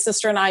took my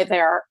sister and I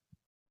there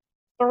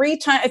 3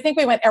 times. I think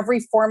we went every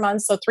 4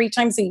 months, so 3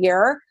 times a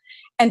year,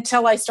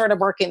 until I started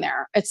working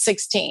there at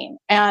 16.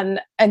 And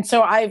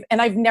so I've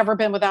never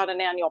been without an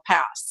annual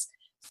pass.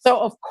 So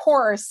of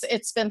course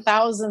it's been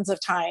thousands of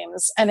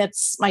times, and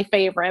it's my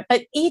favorite,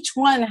 but each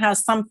one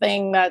has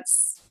something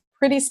that's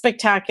pretty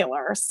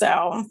spectacular.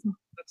 So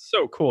that's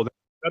so cool.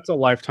 That's a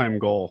lifetime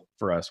goal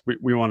for us.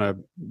 We want to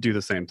do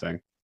the same thing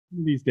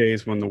these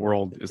days when the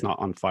world is not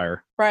on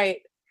fire.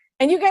 Right.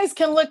 And you guys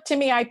can look to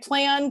me. I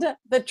planned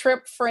the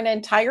trip for an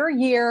entire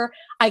year.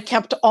 I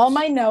kept all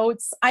my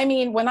notes. I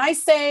mean, when I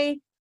say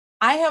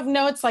I have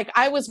notes, like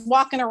I was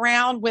walking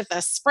around with a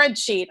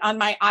spreadsheet on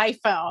my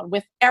iPhone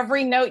with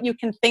every note you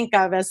can think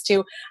of as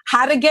to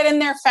how to get in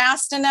there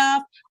fast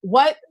enough,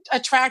 what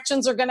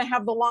attractions are going to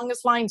have the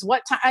longest lines,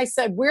 what time. I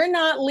said, we are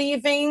not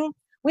leaving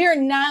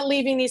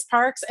these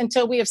parks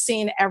until we have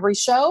seen every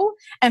show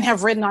and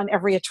have ridden on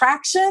every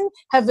attraction,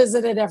 have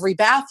visited every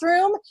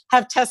bathroom,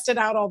 have tested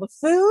out all the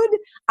food.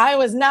 I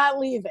was not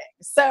leaving.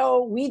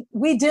 So we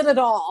did it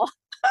all.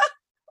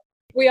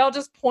 We all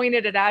just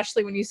pointed at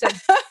Ashley when you said...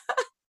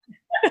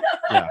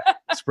 Yeah,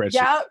 spreadsheet.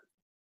 Yeah,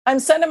 I'm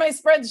sending my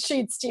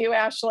spreadsheets to you,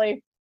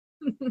 Ashley.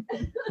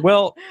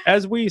 Well,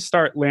 as we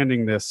start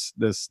landing this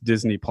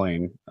Disney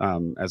plane,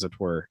 as it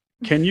were,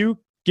 can you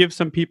give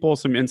some people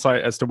some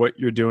insight as to what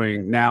you're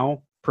doing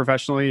now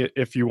professionally,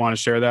 if you want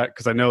to share that?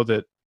 Because I know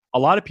that a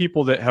lot of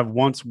people that have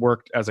once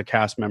worked as a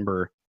cast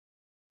member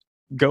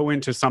go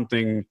into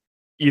something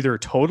either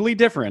totally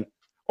different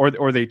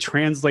or they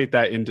translate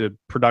that into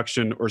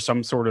production or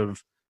some sort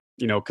of,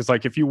 because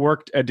like if you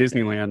worked at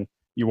Disneyland,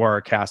 you are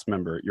a cast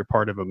member. You're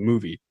part of a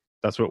movie.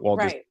 That's what Walt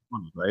Disney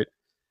wanted, right?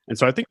 And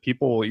so I think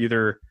people will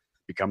either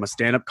become a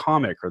stand-up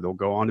comic, or they'll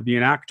go on to be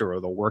an actor,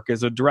 or they'll work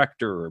as a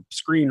director or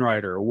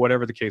screenwriter, or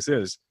whatever the case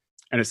is.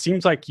 And it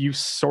seems like you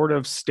sort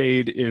of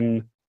stayed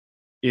in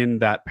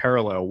that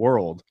parallel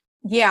world.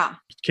 Yeah.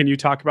 Can you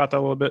talk about that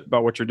a little bit,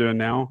 about what you're doing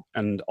now?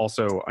 And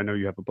also, I know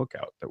you have a book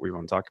out that we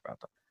want to talk about.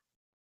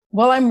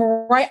 Well,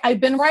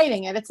 I've been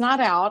writing it. It's not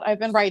out. I've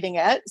been writing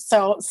it.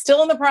 So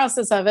still in the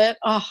process of it.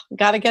 Oh,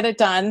 got to get it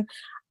done.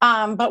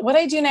 But what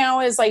I do now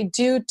is I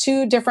do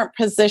 2 different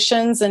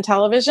positions in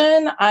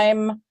television.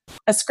 I'm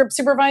a script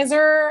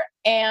supervisor.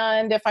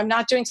 And if I'm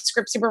not doing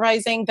script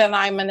supervising, then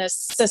I'm an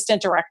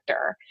assistant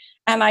director.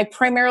 And I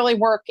primarily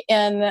work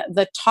in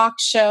the talk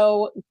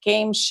show,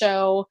 game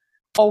show,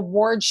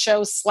 award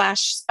show /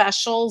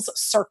 specials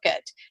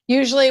circuit.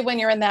 Usually when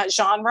you're in that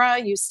genre,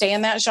 you stay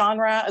in that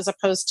genre as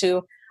opposed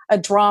to a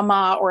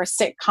drama or a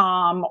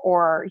sitcom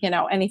or,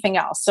 anything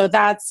else. So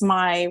that's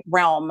my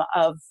realm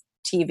of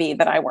TV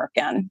that I work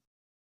in.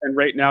 And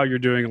right now you're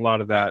doing a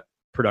lot of that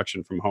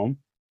production from home.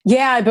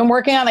 Yeah, I've been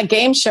working on a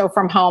game show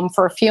from home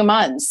for a few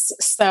months.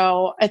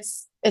 So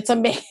it's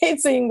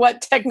amazing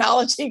what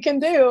technology can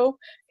do,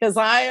 because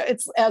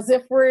it's as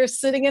if we're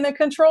sitting in a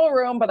control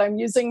room, but I'm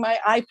using my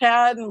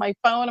iPad and my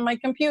phone and my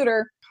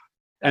computer.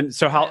 And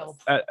so how,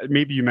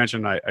 maybe you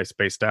mentioned I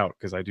spaced out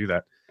because I do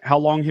that. How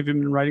long have you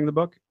been writing the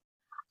book?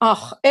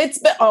 It's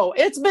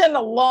been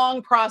a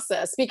long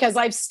process because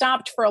I've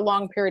stopped for a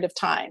long period of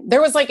time.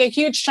 There was like a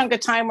huge chunk of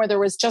time where there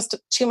was just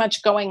too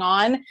much going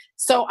on.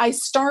 So I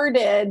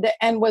started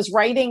and was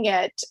writing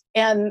it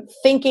and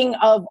thinking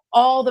of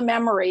all the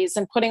memories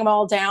and putting them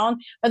all down.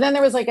 But then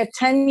there was like a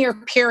 10-year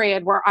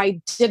period where I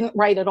didn't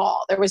write at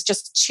all. There was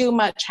just too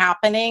much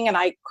happening and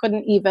I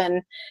couldn't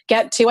even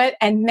get to it.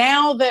 And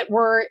now that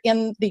we're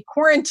in the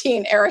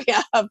quarantine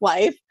area of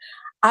life,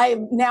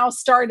 I've now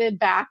started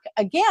back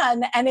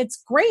again, and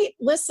it's great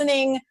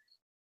listening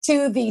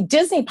to the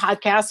Disney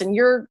podcast and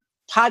your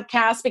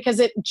podcast because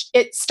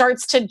it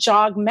starts to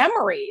jog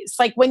memories.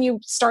 Like when you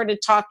started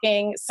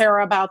talking,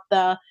 Sarah, about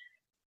the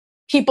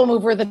People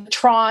Mover, the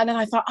Tron, and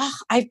I thought,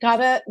 I've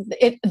got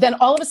it. Then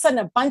all of a sudden,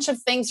 a bunch of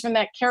things from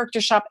that Character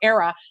Shop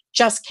era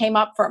just came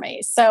up for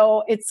me.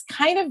 So it's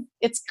kind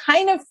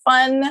of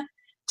fun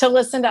to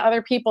listen to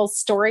other people's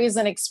stories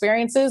and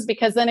experiences,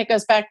 because then it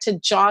goes back to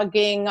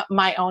jogging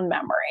my own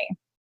memory.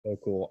 So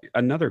cool.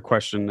 Another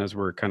question as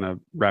we're kind of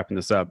wrapping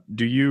this up.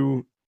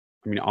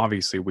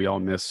 Obviously we all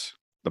miss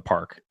the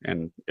park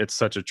and it's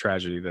such a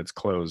tragedy that's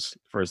closed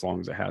for as long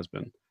as it has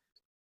been.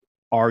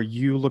 Are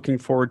you looking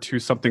forward to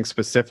something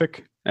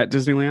specific at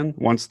Disneyland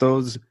once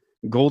those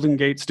Golden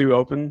Gates do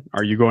open?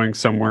 Are you going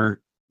somewhere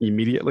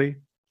immediately?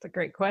 That's a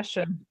great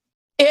question.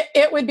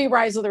 It would be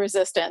Rise of the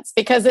Resistance,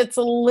 because it's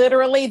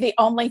literally the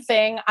only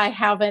thing I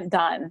haven't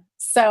done.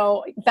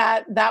 So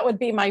that would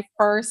be my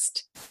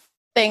first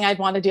thing I'd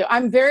want to do.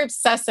 I'm very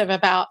obsessive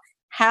about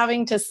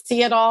having to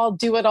see it all,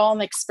 do it all,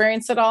 and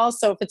experience it all.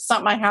 So if it's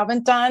something I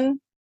haven't done,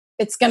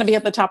 it's going to be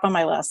at the top of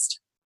my list.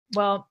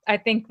 Well, I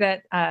think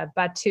that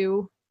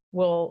Batuu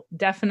will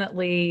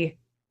definitely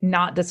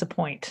not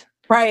disappoint.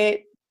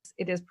 Right.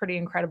 It is pretty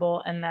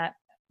incredible. And that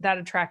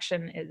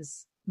attraction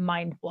is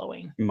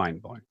mind-blowing.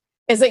 Mind-blowing.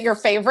 Is it your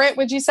favorite,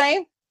 would you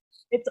say?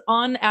 It's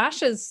on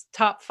Ash's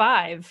top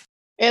 5.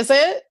 Is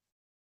it?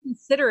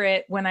 Consider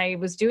it when I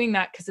was doing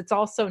that, because it's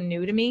all so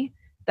new to me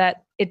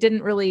that it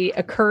didn't really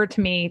occur to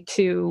me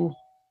to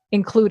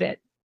include it.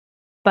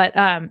 But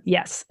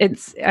yes,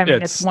 it's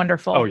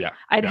wonderful. Oh yeah.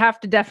 I'd have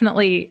to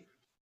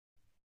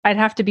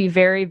be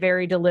very,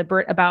 very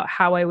deliberate about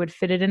how I would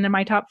fit it into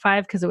my top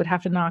 5, because it would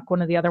have to knock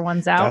one of the other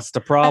ones out. That's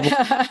the problem.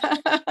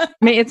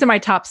 It's in my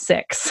top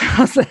 6.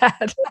 How's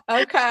that?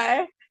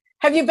 Okay.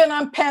 Have you been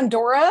on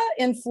Pandora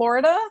in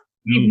Florida?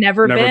 We've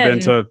never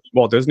been to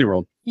Walt Disney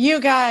World. You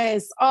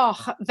guys,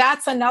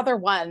 that's another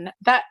one.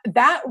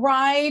 That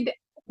ride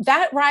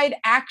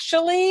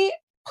actually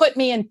put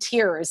me in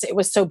tears. It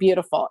was so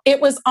beautiful.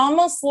 It was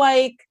almost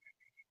like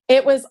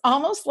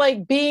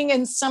being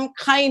in some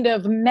kind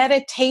of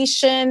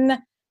meditation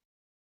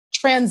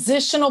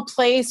transitional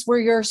place where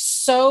you're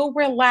so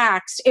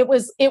relaxed. It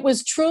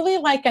was truly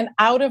like an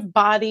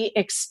out-of-body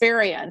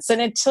experience.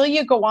 And until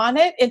you go on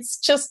it, it's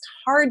just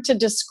hard to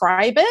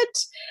describe it.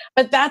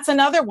 But that's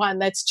another one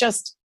that's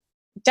just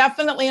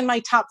definitely in my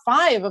top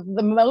 5 of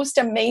the most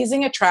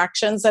amazing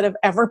attractions that have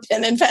ever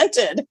been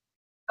invented.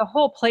 The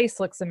whole place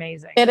looks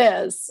amazing. It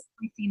is.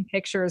 We've seen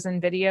pictures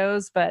and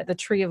videos, but the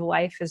Tree of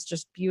Life is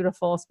just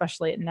beautiful,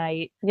 especially at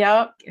night.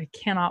 Yep. I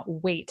cannot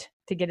wait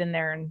to get in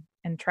there and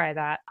try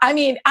that. I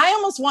mean, I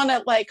almost want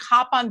to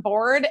hop on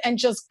board and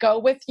just go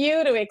with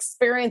you to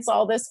experience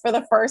all this for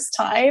the first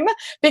time,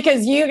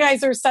 because you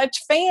guys are such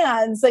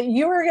fans that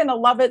you are going to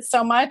love it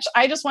so much.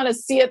 I just want to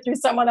see it through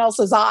someone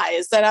else's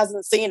eyes that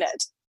hasn't seen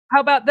it. How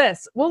about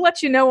this? We'll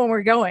let you know when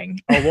we're going.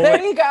 There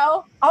you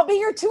go. I'll be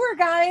your tour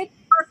guide.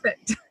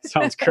 Perfect.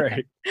 Sounds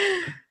great.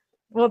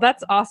 Well,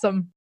 that's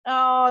awesome.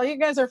 Oh, you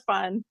guys are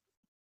fun.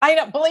 I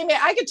know. Believe me,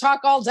 I could talk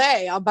all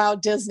day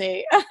about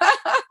Disney.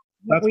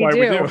 That's why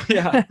we do.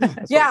 Yeah.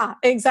 Yeah,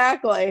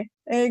 exactly.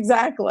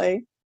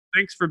 Exactly.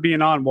 Thanks for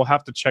being on. We'll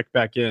have to check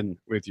back in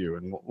with you,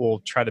 and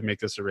we'll try to make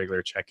this a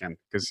regular check-in,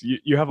 because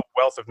you have a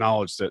wealth of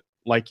knowledge that,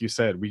 like you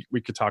said,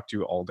 we could talk to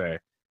you all day.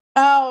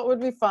 Oh, it would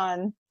be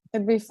fun.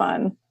 It'd be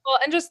fun. Well,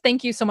 and just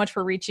thank you so much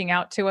for reaching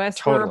out to us.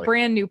 Totally. We're a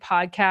brand new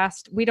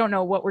podcast. We don't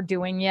know what we're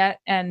doing yet.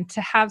 And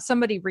to have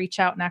somebody reach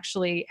out and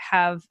actually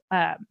have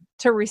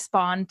to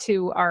respond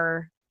to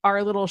our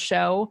little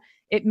show,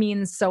 it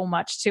means so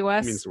much to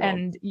us. It means the world.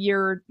 And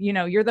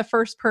you're the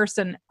first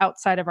person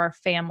outside of our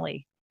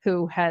family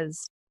who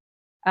has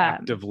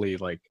Actively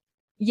we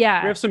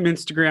yeah. have some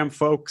Instagram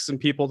folks and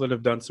people that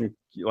have done some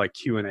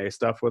Q&A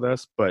stuff with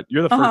us, but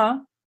you're the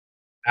first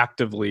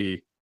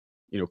actively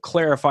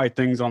clarify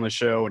things on the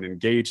show and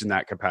engage in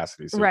that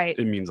capacity. So Right.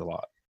 it means a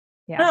lot.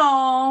 Yeah.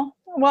 Oh,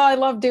 well, I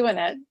love doing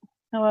it.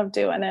 I love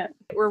doing it.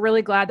 We're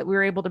really glad that we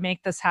were able to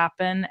make this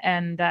happen,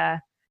 and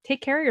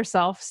take care of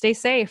yourself. Stay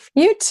safe.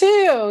 You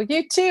too.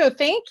 You too.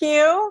 Thank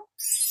you.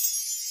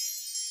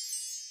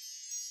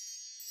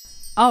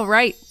 All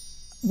right.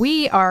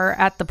 We are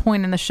at the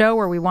point in the show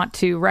where we want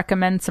to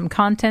recommend some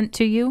content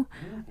to you.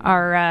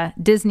 Our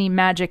Disney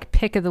Magic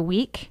Pick of the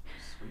Week.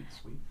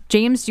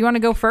 James, do you want to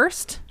go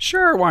first?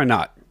 Sure, why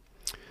not?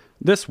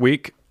 This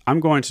week, I'm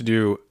going to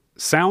do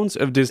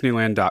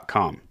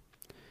soundsofdisneyland.com.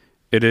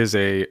 It is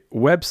a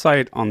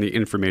website on the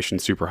information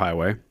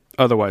superhighway,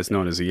 otherwise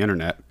known as the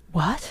internet.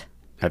 What?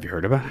 Have you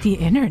heard about it? The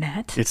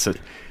internet? It's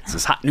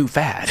this hot new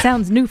fad.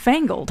 Sounds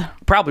newfangled.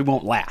 Probably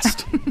won't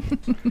last.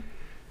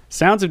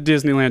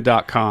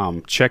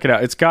 Soundsofdisneyland.com. Check it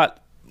out. It's got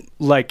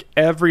like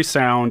every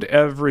sound,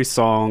 every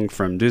song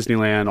from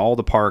Disneyland, all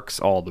the parks,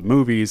 all the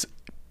movies,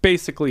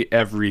 basically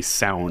every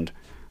sound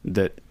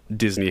that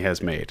Disney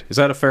has made. Is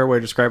that a fair way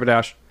to describe it,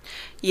 Ash?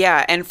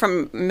 Yeah, and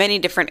from many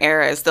different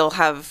eras, they'll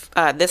have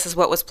this is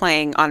what was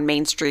playing on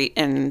Main Street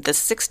in the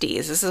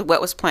 60s. This is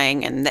what was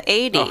playing in the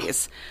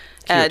 80s.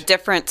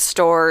 Different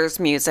stores,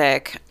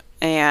 music,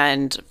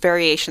 and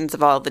variations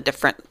of all the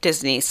different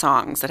Disney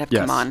songs that have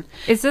come on.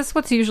 Is this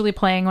what's usually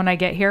playing when I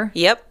get here?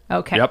 Yep.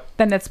 Okay. Yep.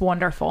 Then it's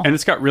wonderful. And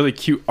it's got really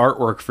cute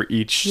artwork for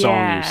each song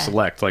Yeah. you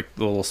select, like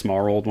the little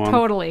small rolled one.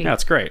 Totally. Yeah,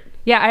 it's great.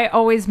 Yeah, I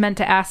always meant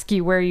to ask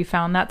you where you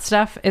found that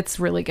stuff. It's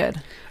really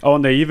good. Oh,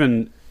 and they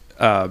even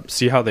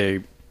see how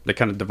they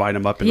kind of divide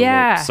them up into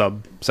Yeah.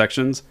 little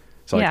subsections.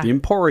 So like Yeah. the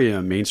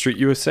Emporium, Main Street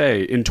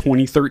USA in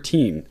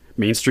 2013,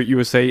 Main Street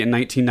USA in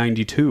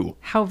 1992.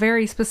 How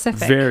very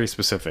specific. Very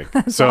specific.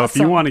 So if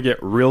you awesome. want to get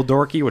real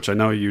dorky, which I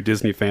know you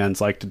Disney fans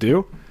like to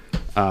do,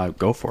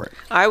 go for it.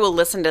 I will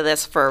listen to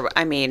this for,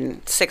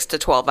 6 to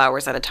 12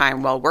 hours at a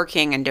time while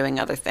working and doing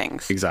other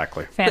things.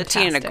 Exactly. Puts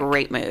you in a Fantastic.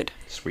 great mood.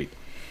 Sweet.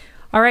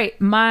 All right,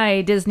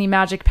 my Disney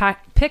Magic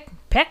pick.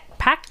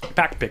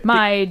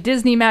 My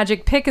Disney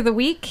Magic Pick of the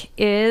Week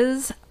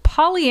is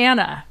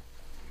Pollyanna.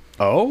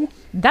 Oh?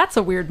 That's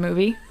a weird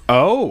movie.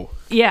 Oh?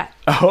 Yeah.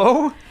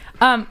 Oh?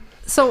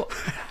 So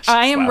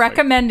I am laughing.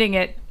 recommending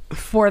it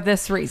for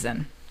this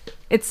reason.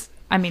 It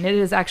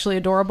is actually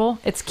adorable.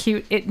 It's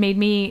cute. It made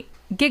me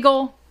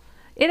giggle.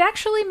 It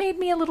actually made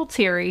me a little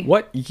teary.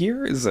 What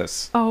year is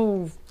this?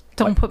 Oh,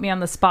 don't put me on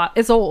the spot.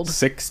 It's old.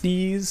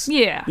 60s?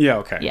 Yeah. Yeah,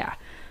 okay. Yeah.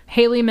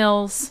 Haley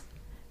Mills,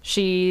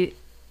 she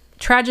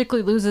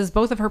tragically loses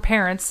both of her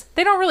parents.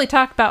 They don't really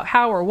talk about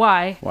how or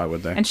why. Why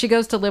would they? And she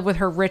goes to live with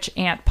her rich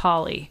Aunt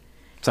Polly.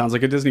 Sounds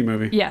like a Disney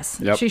movie. Yes.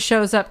 Yep. She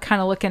shows up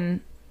kind of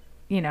looking,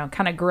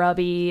 kind of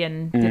grubby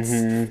and gets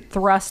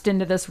thrust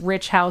into this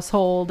rich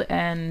household,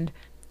 and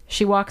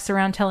she walks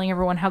around telling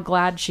everyone how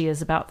glad she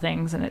is about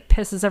things, and it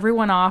pisses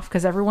everyone off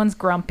because everyone's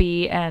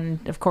grumpy,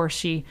 and of course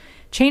she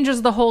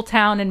changes the whole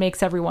town and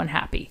makes everyone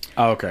happy.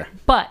 Oh, okay.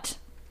 But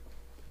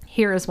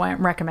here is why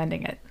I'm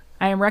recommending it.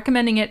 I am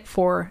recommending it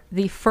for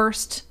the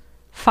first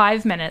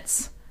 5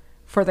 minutes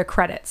for the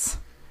credits.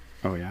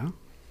 Oh, yeah?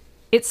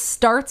 It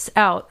starts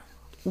out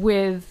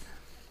with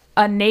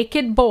a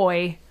naked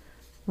boy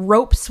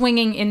rope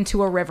swinging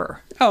into a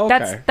river. Oh,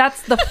 okay.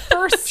 That's the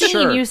first scene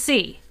Sure. you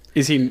see.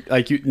 Is he,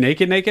 like,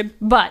 naked?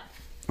 But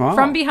Oh.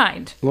 from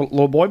behind,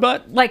 Little boy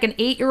butt? like an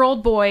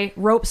 8-year-old boy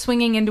rope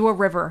swinging into a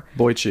river.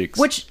 Boy cheeks.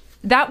 Which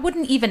that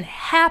wouldn't even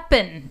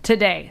happen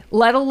today,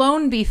 let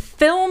alone be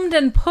filmed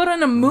and put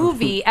in a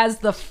movie as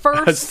the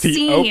first As the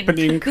scene.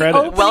 opening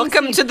credits.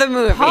 Welcome scene. to the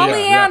movie.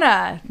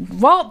 Pollyanna,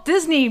 Walt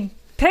Disney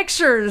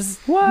Pictures,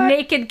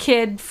 naked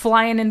kid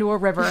flying into a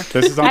river.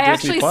 This is on I Disney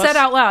actually Plus? said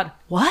out loud,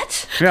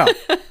 "What? Yeah.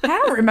 I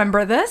don't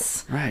remember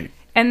this." Right.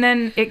 And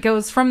then it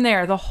goes from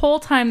there. The whole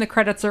time the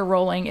credits are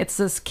rolling, it's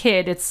this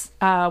kid. It's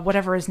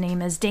whatever his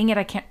name is. Dang it,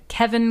 I can't.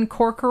 Kevin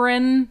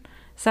Corcoran.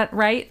 Is that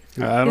right?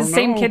 I don't He's the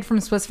same know. kid from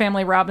Swiss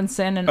Family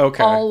Robinson and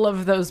Okay. all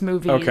of those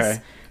movies. Okay.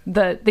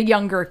 The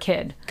younger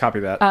kid. Copy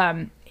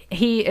that.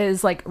 He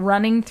is like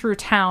running through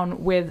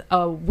town with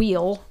a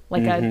wheel,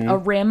 like a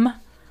rim,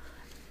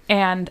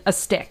 and a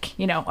stick.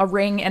 A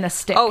ring and a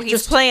stick. Oh,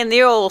 he's playing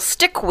the old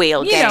stick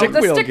wheel game. Stick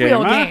the wheel stick game,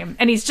 wheel huh? game.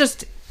 And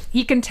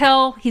you can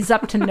tell he's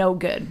up to no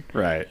good.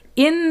 right.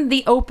 In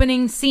the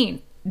opening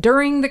scene,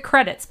 during the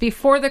credits,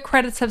 before the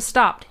credits have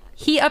stopped,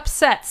 he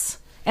upsets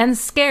and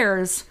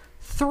scares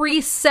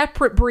 3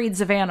 separate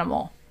breeds of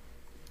animal.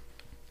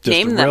 Just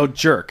Name a them. real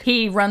jerk.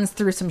 He runs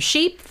through some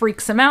sheep,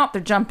 freaks them out.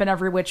 They're jumping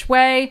every which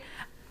way.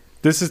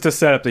 This is to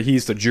set up that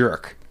he's the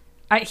jerk.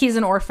 He's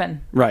an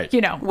orphan. Right.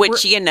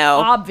 Which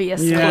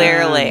Obviously.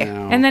 Clearly. I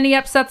know. And then he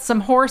upsets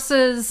some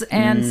horses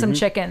and some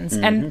chickens.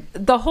 And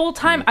the whole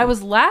time I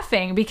was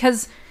laughing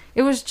because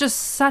it was just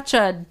such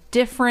a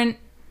different...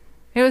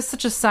 It was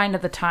such a sign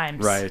of the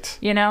times. Right.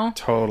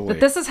 Totally. But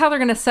this is how they're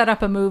going to set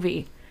up a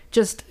movie.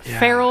 Just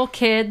feral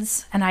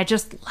kids, and I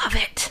just love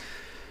it.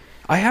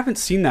 I haven't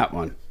seen that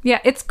one. Yeah,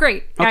 it's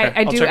great. Okay, I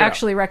I'll do check it out.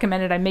 actually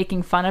recommend it. I'm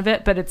making fun of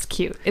it, but it's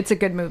cute. It's a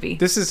good movie.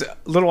 This is a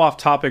little off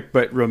topic,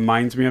 but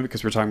reminds me of it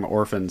because we're talking about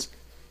orphans.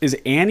 Is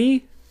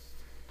Annie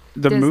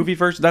The movie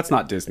version? That's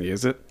not Disney,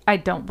 is it? I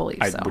don't believe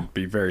so. I would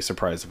be very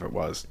surprised if it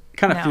was.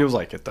 Kind of No. feels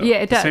like it, though. Yeah,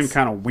 it does. Same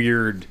kind of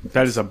weird.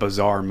 That is a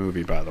bizarre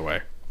movie, by the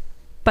way.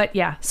 But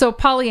yeah, so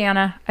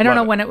Pollyanna, I don't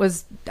Love know it. when it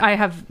was. I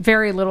have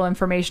very little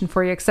information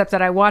for you, except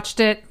that I watched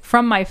it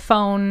from my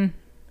phone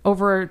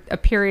over a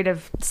period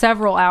of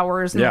several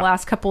hours in Yeah. the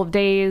last couple of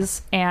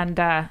days. And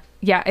the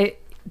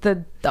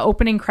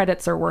opening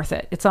credits are worth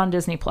it. It's on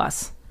Disney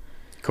Plus.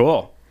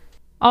 Cool.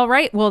 All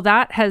right. Well,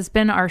 that has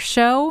been our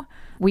show.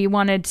 We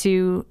wanted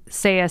to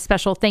say a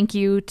special thank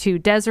you to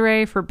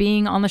Desiree for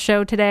being on the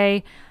show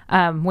today.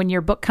 When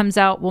your book comes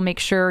out, we'll make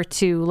sure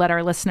to let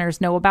our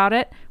listeners know about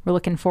it. We're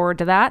looking forward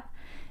to that.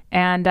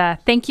 And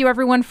thank you,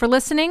 everyone, for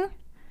listening.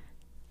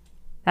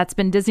 That's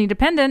been Disney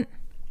Dependent.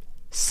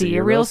 See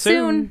you real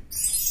soon.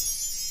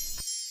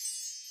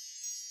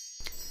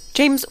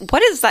 James,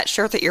 what is that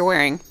shirt that you're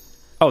wearing?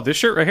 Oh, this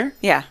shirt right here?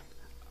 Yeah.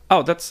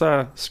 Oh, that's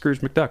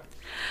Scrooge McDuck.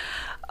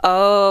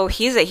 Oh,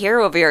 he's a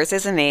hero of yours,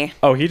 isn't he?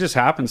 Oh, he just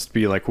happens to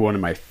be like one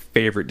of my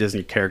favorite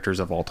Disney characters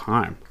of all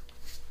time.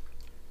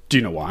 Do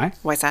you know why?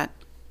 Why's that?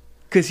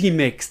 Because he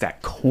makes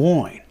that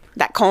coin.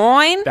 That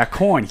coin? That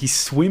coin. He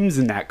swims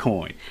in that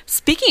coin.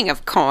 Speaking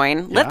of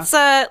coin, Yeah.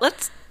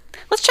 let's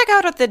check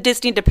out the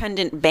Disney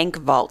Dependent Bank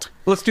Vault.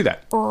 Let's do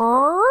that.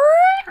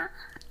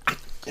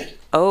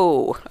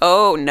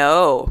 Oh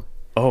no.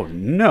 Oh,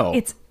 no.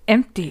 It's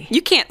empty.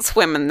 You can't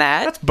swim in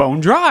that. That's bone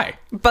dry.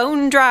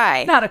 Bone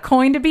dry. Not a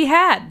coin to be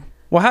had.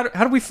 Well,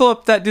 how do we fill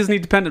up that Disney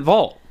dependent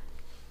vault?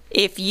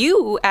 If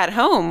you at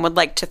home would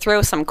like to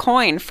throw some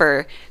coin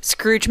for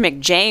Scrooge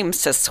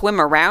McJames to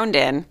swim around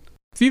in,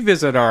 If you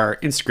visit our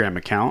Instagram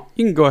account,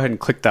 you can go ahead and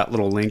click that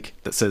little link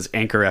that says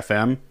Anchor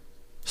FM.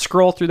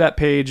 Scroll through that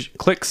page,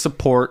 click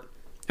support,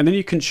 and then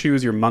you can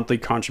choose your monthly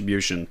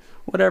contribution,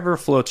 whatever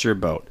floats your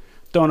boat.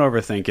 Don't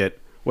overthink it.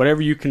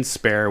 Whatever you can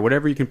spare,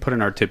 whatever you can put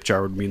in our tip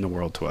jar would mean the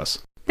world to us.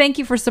 Thank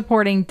you for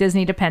supporting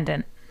Disney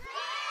Dependent.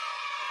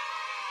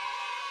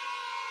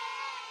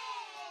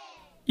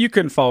 You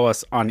can follow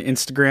us on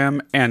Instagram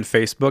and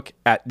Facebook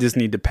at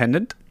Disney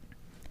Dependent.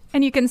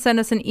 And you can send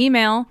us an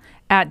email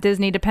at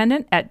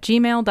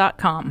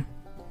disneydependent@gmail.com.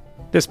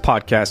 This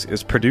podcast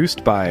is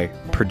produced by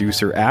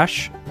producer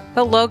Ash.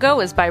 The logo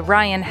is by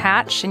Ryan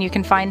Hatch, and you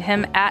can find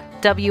him at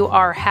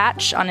WR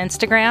Hatch on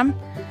Instagram.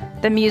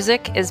 The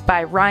music is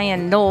by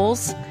Ryan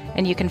Knowles,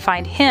 and you can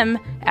find him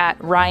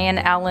at Ryan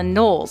Allen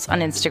Knowles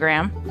on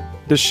Instagram.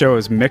 This show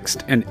is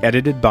mixed and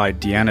edited by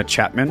Deanna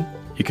Chapman.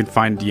 You can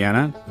find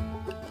Deanna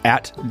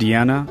at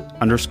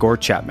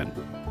Deanna_Chapman.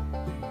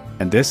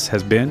 And this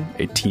has been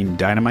a Team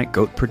Dynamite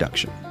Goat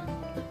production.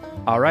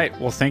 All right.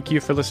 Well, thank you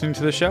for listening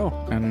to the show,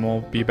 and we'll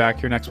be back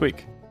here next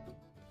week.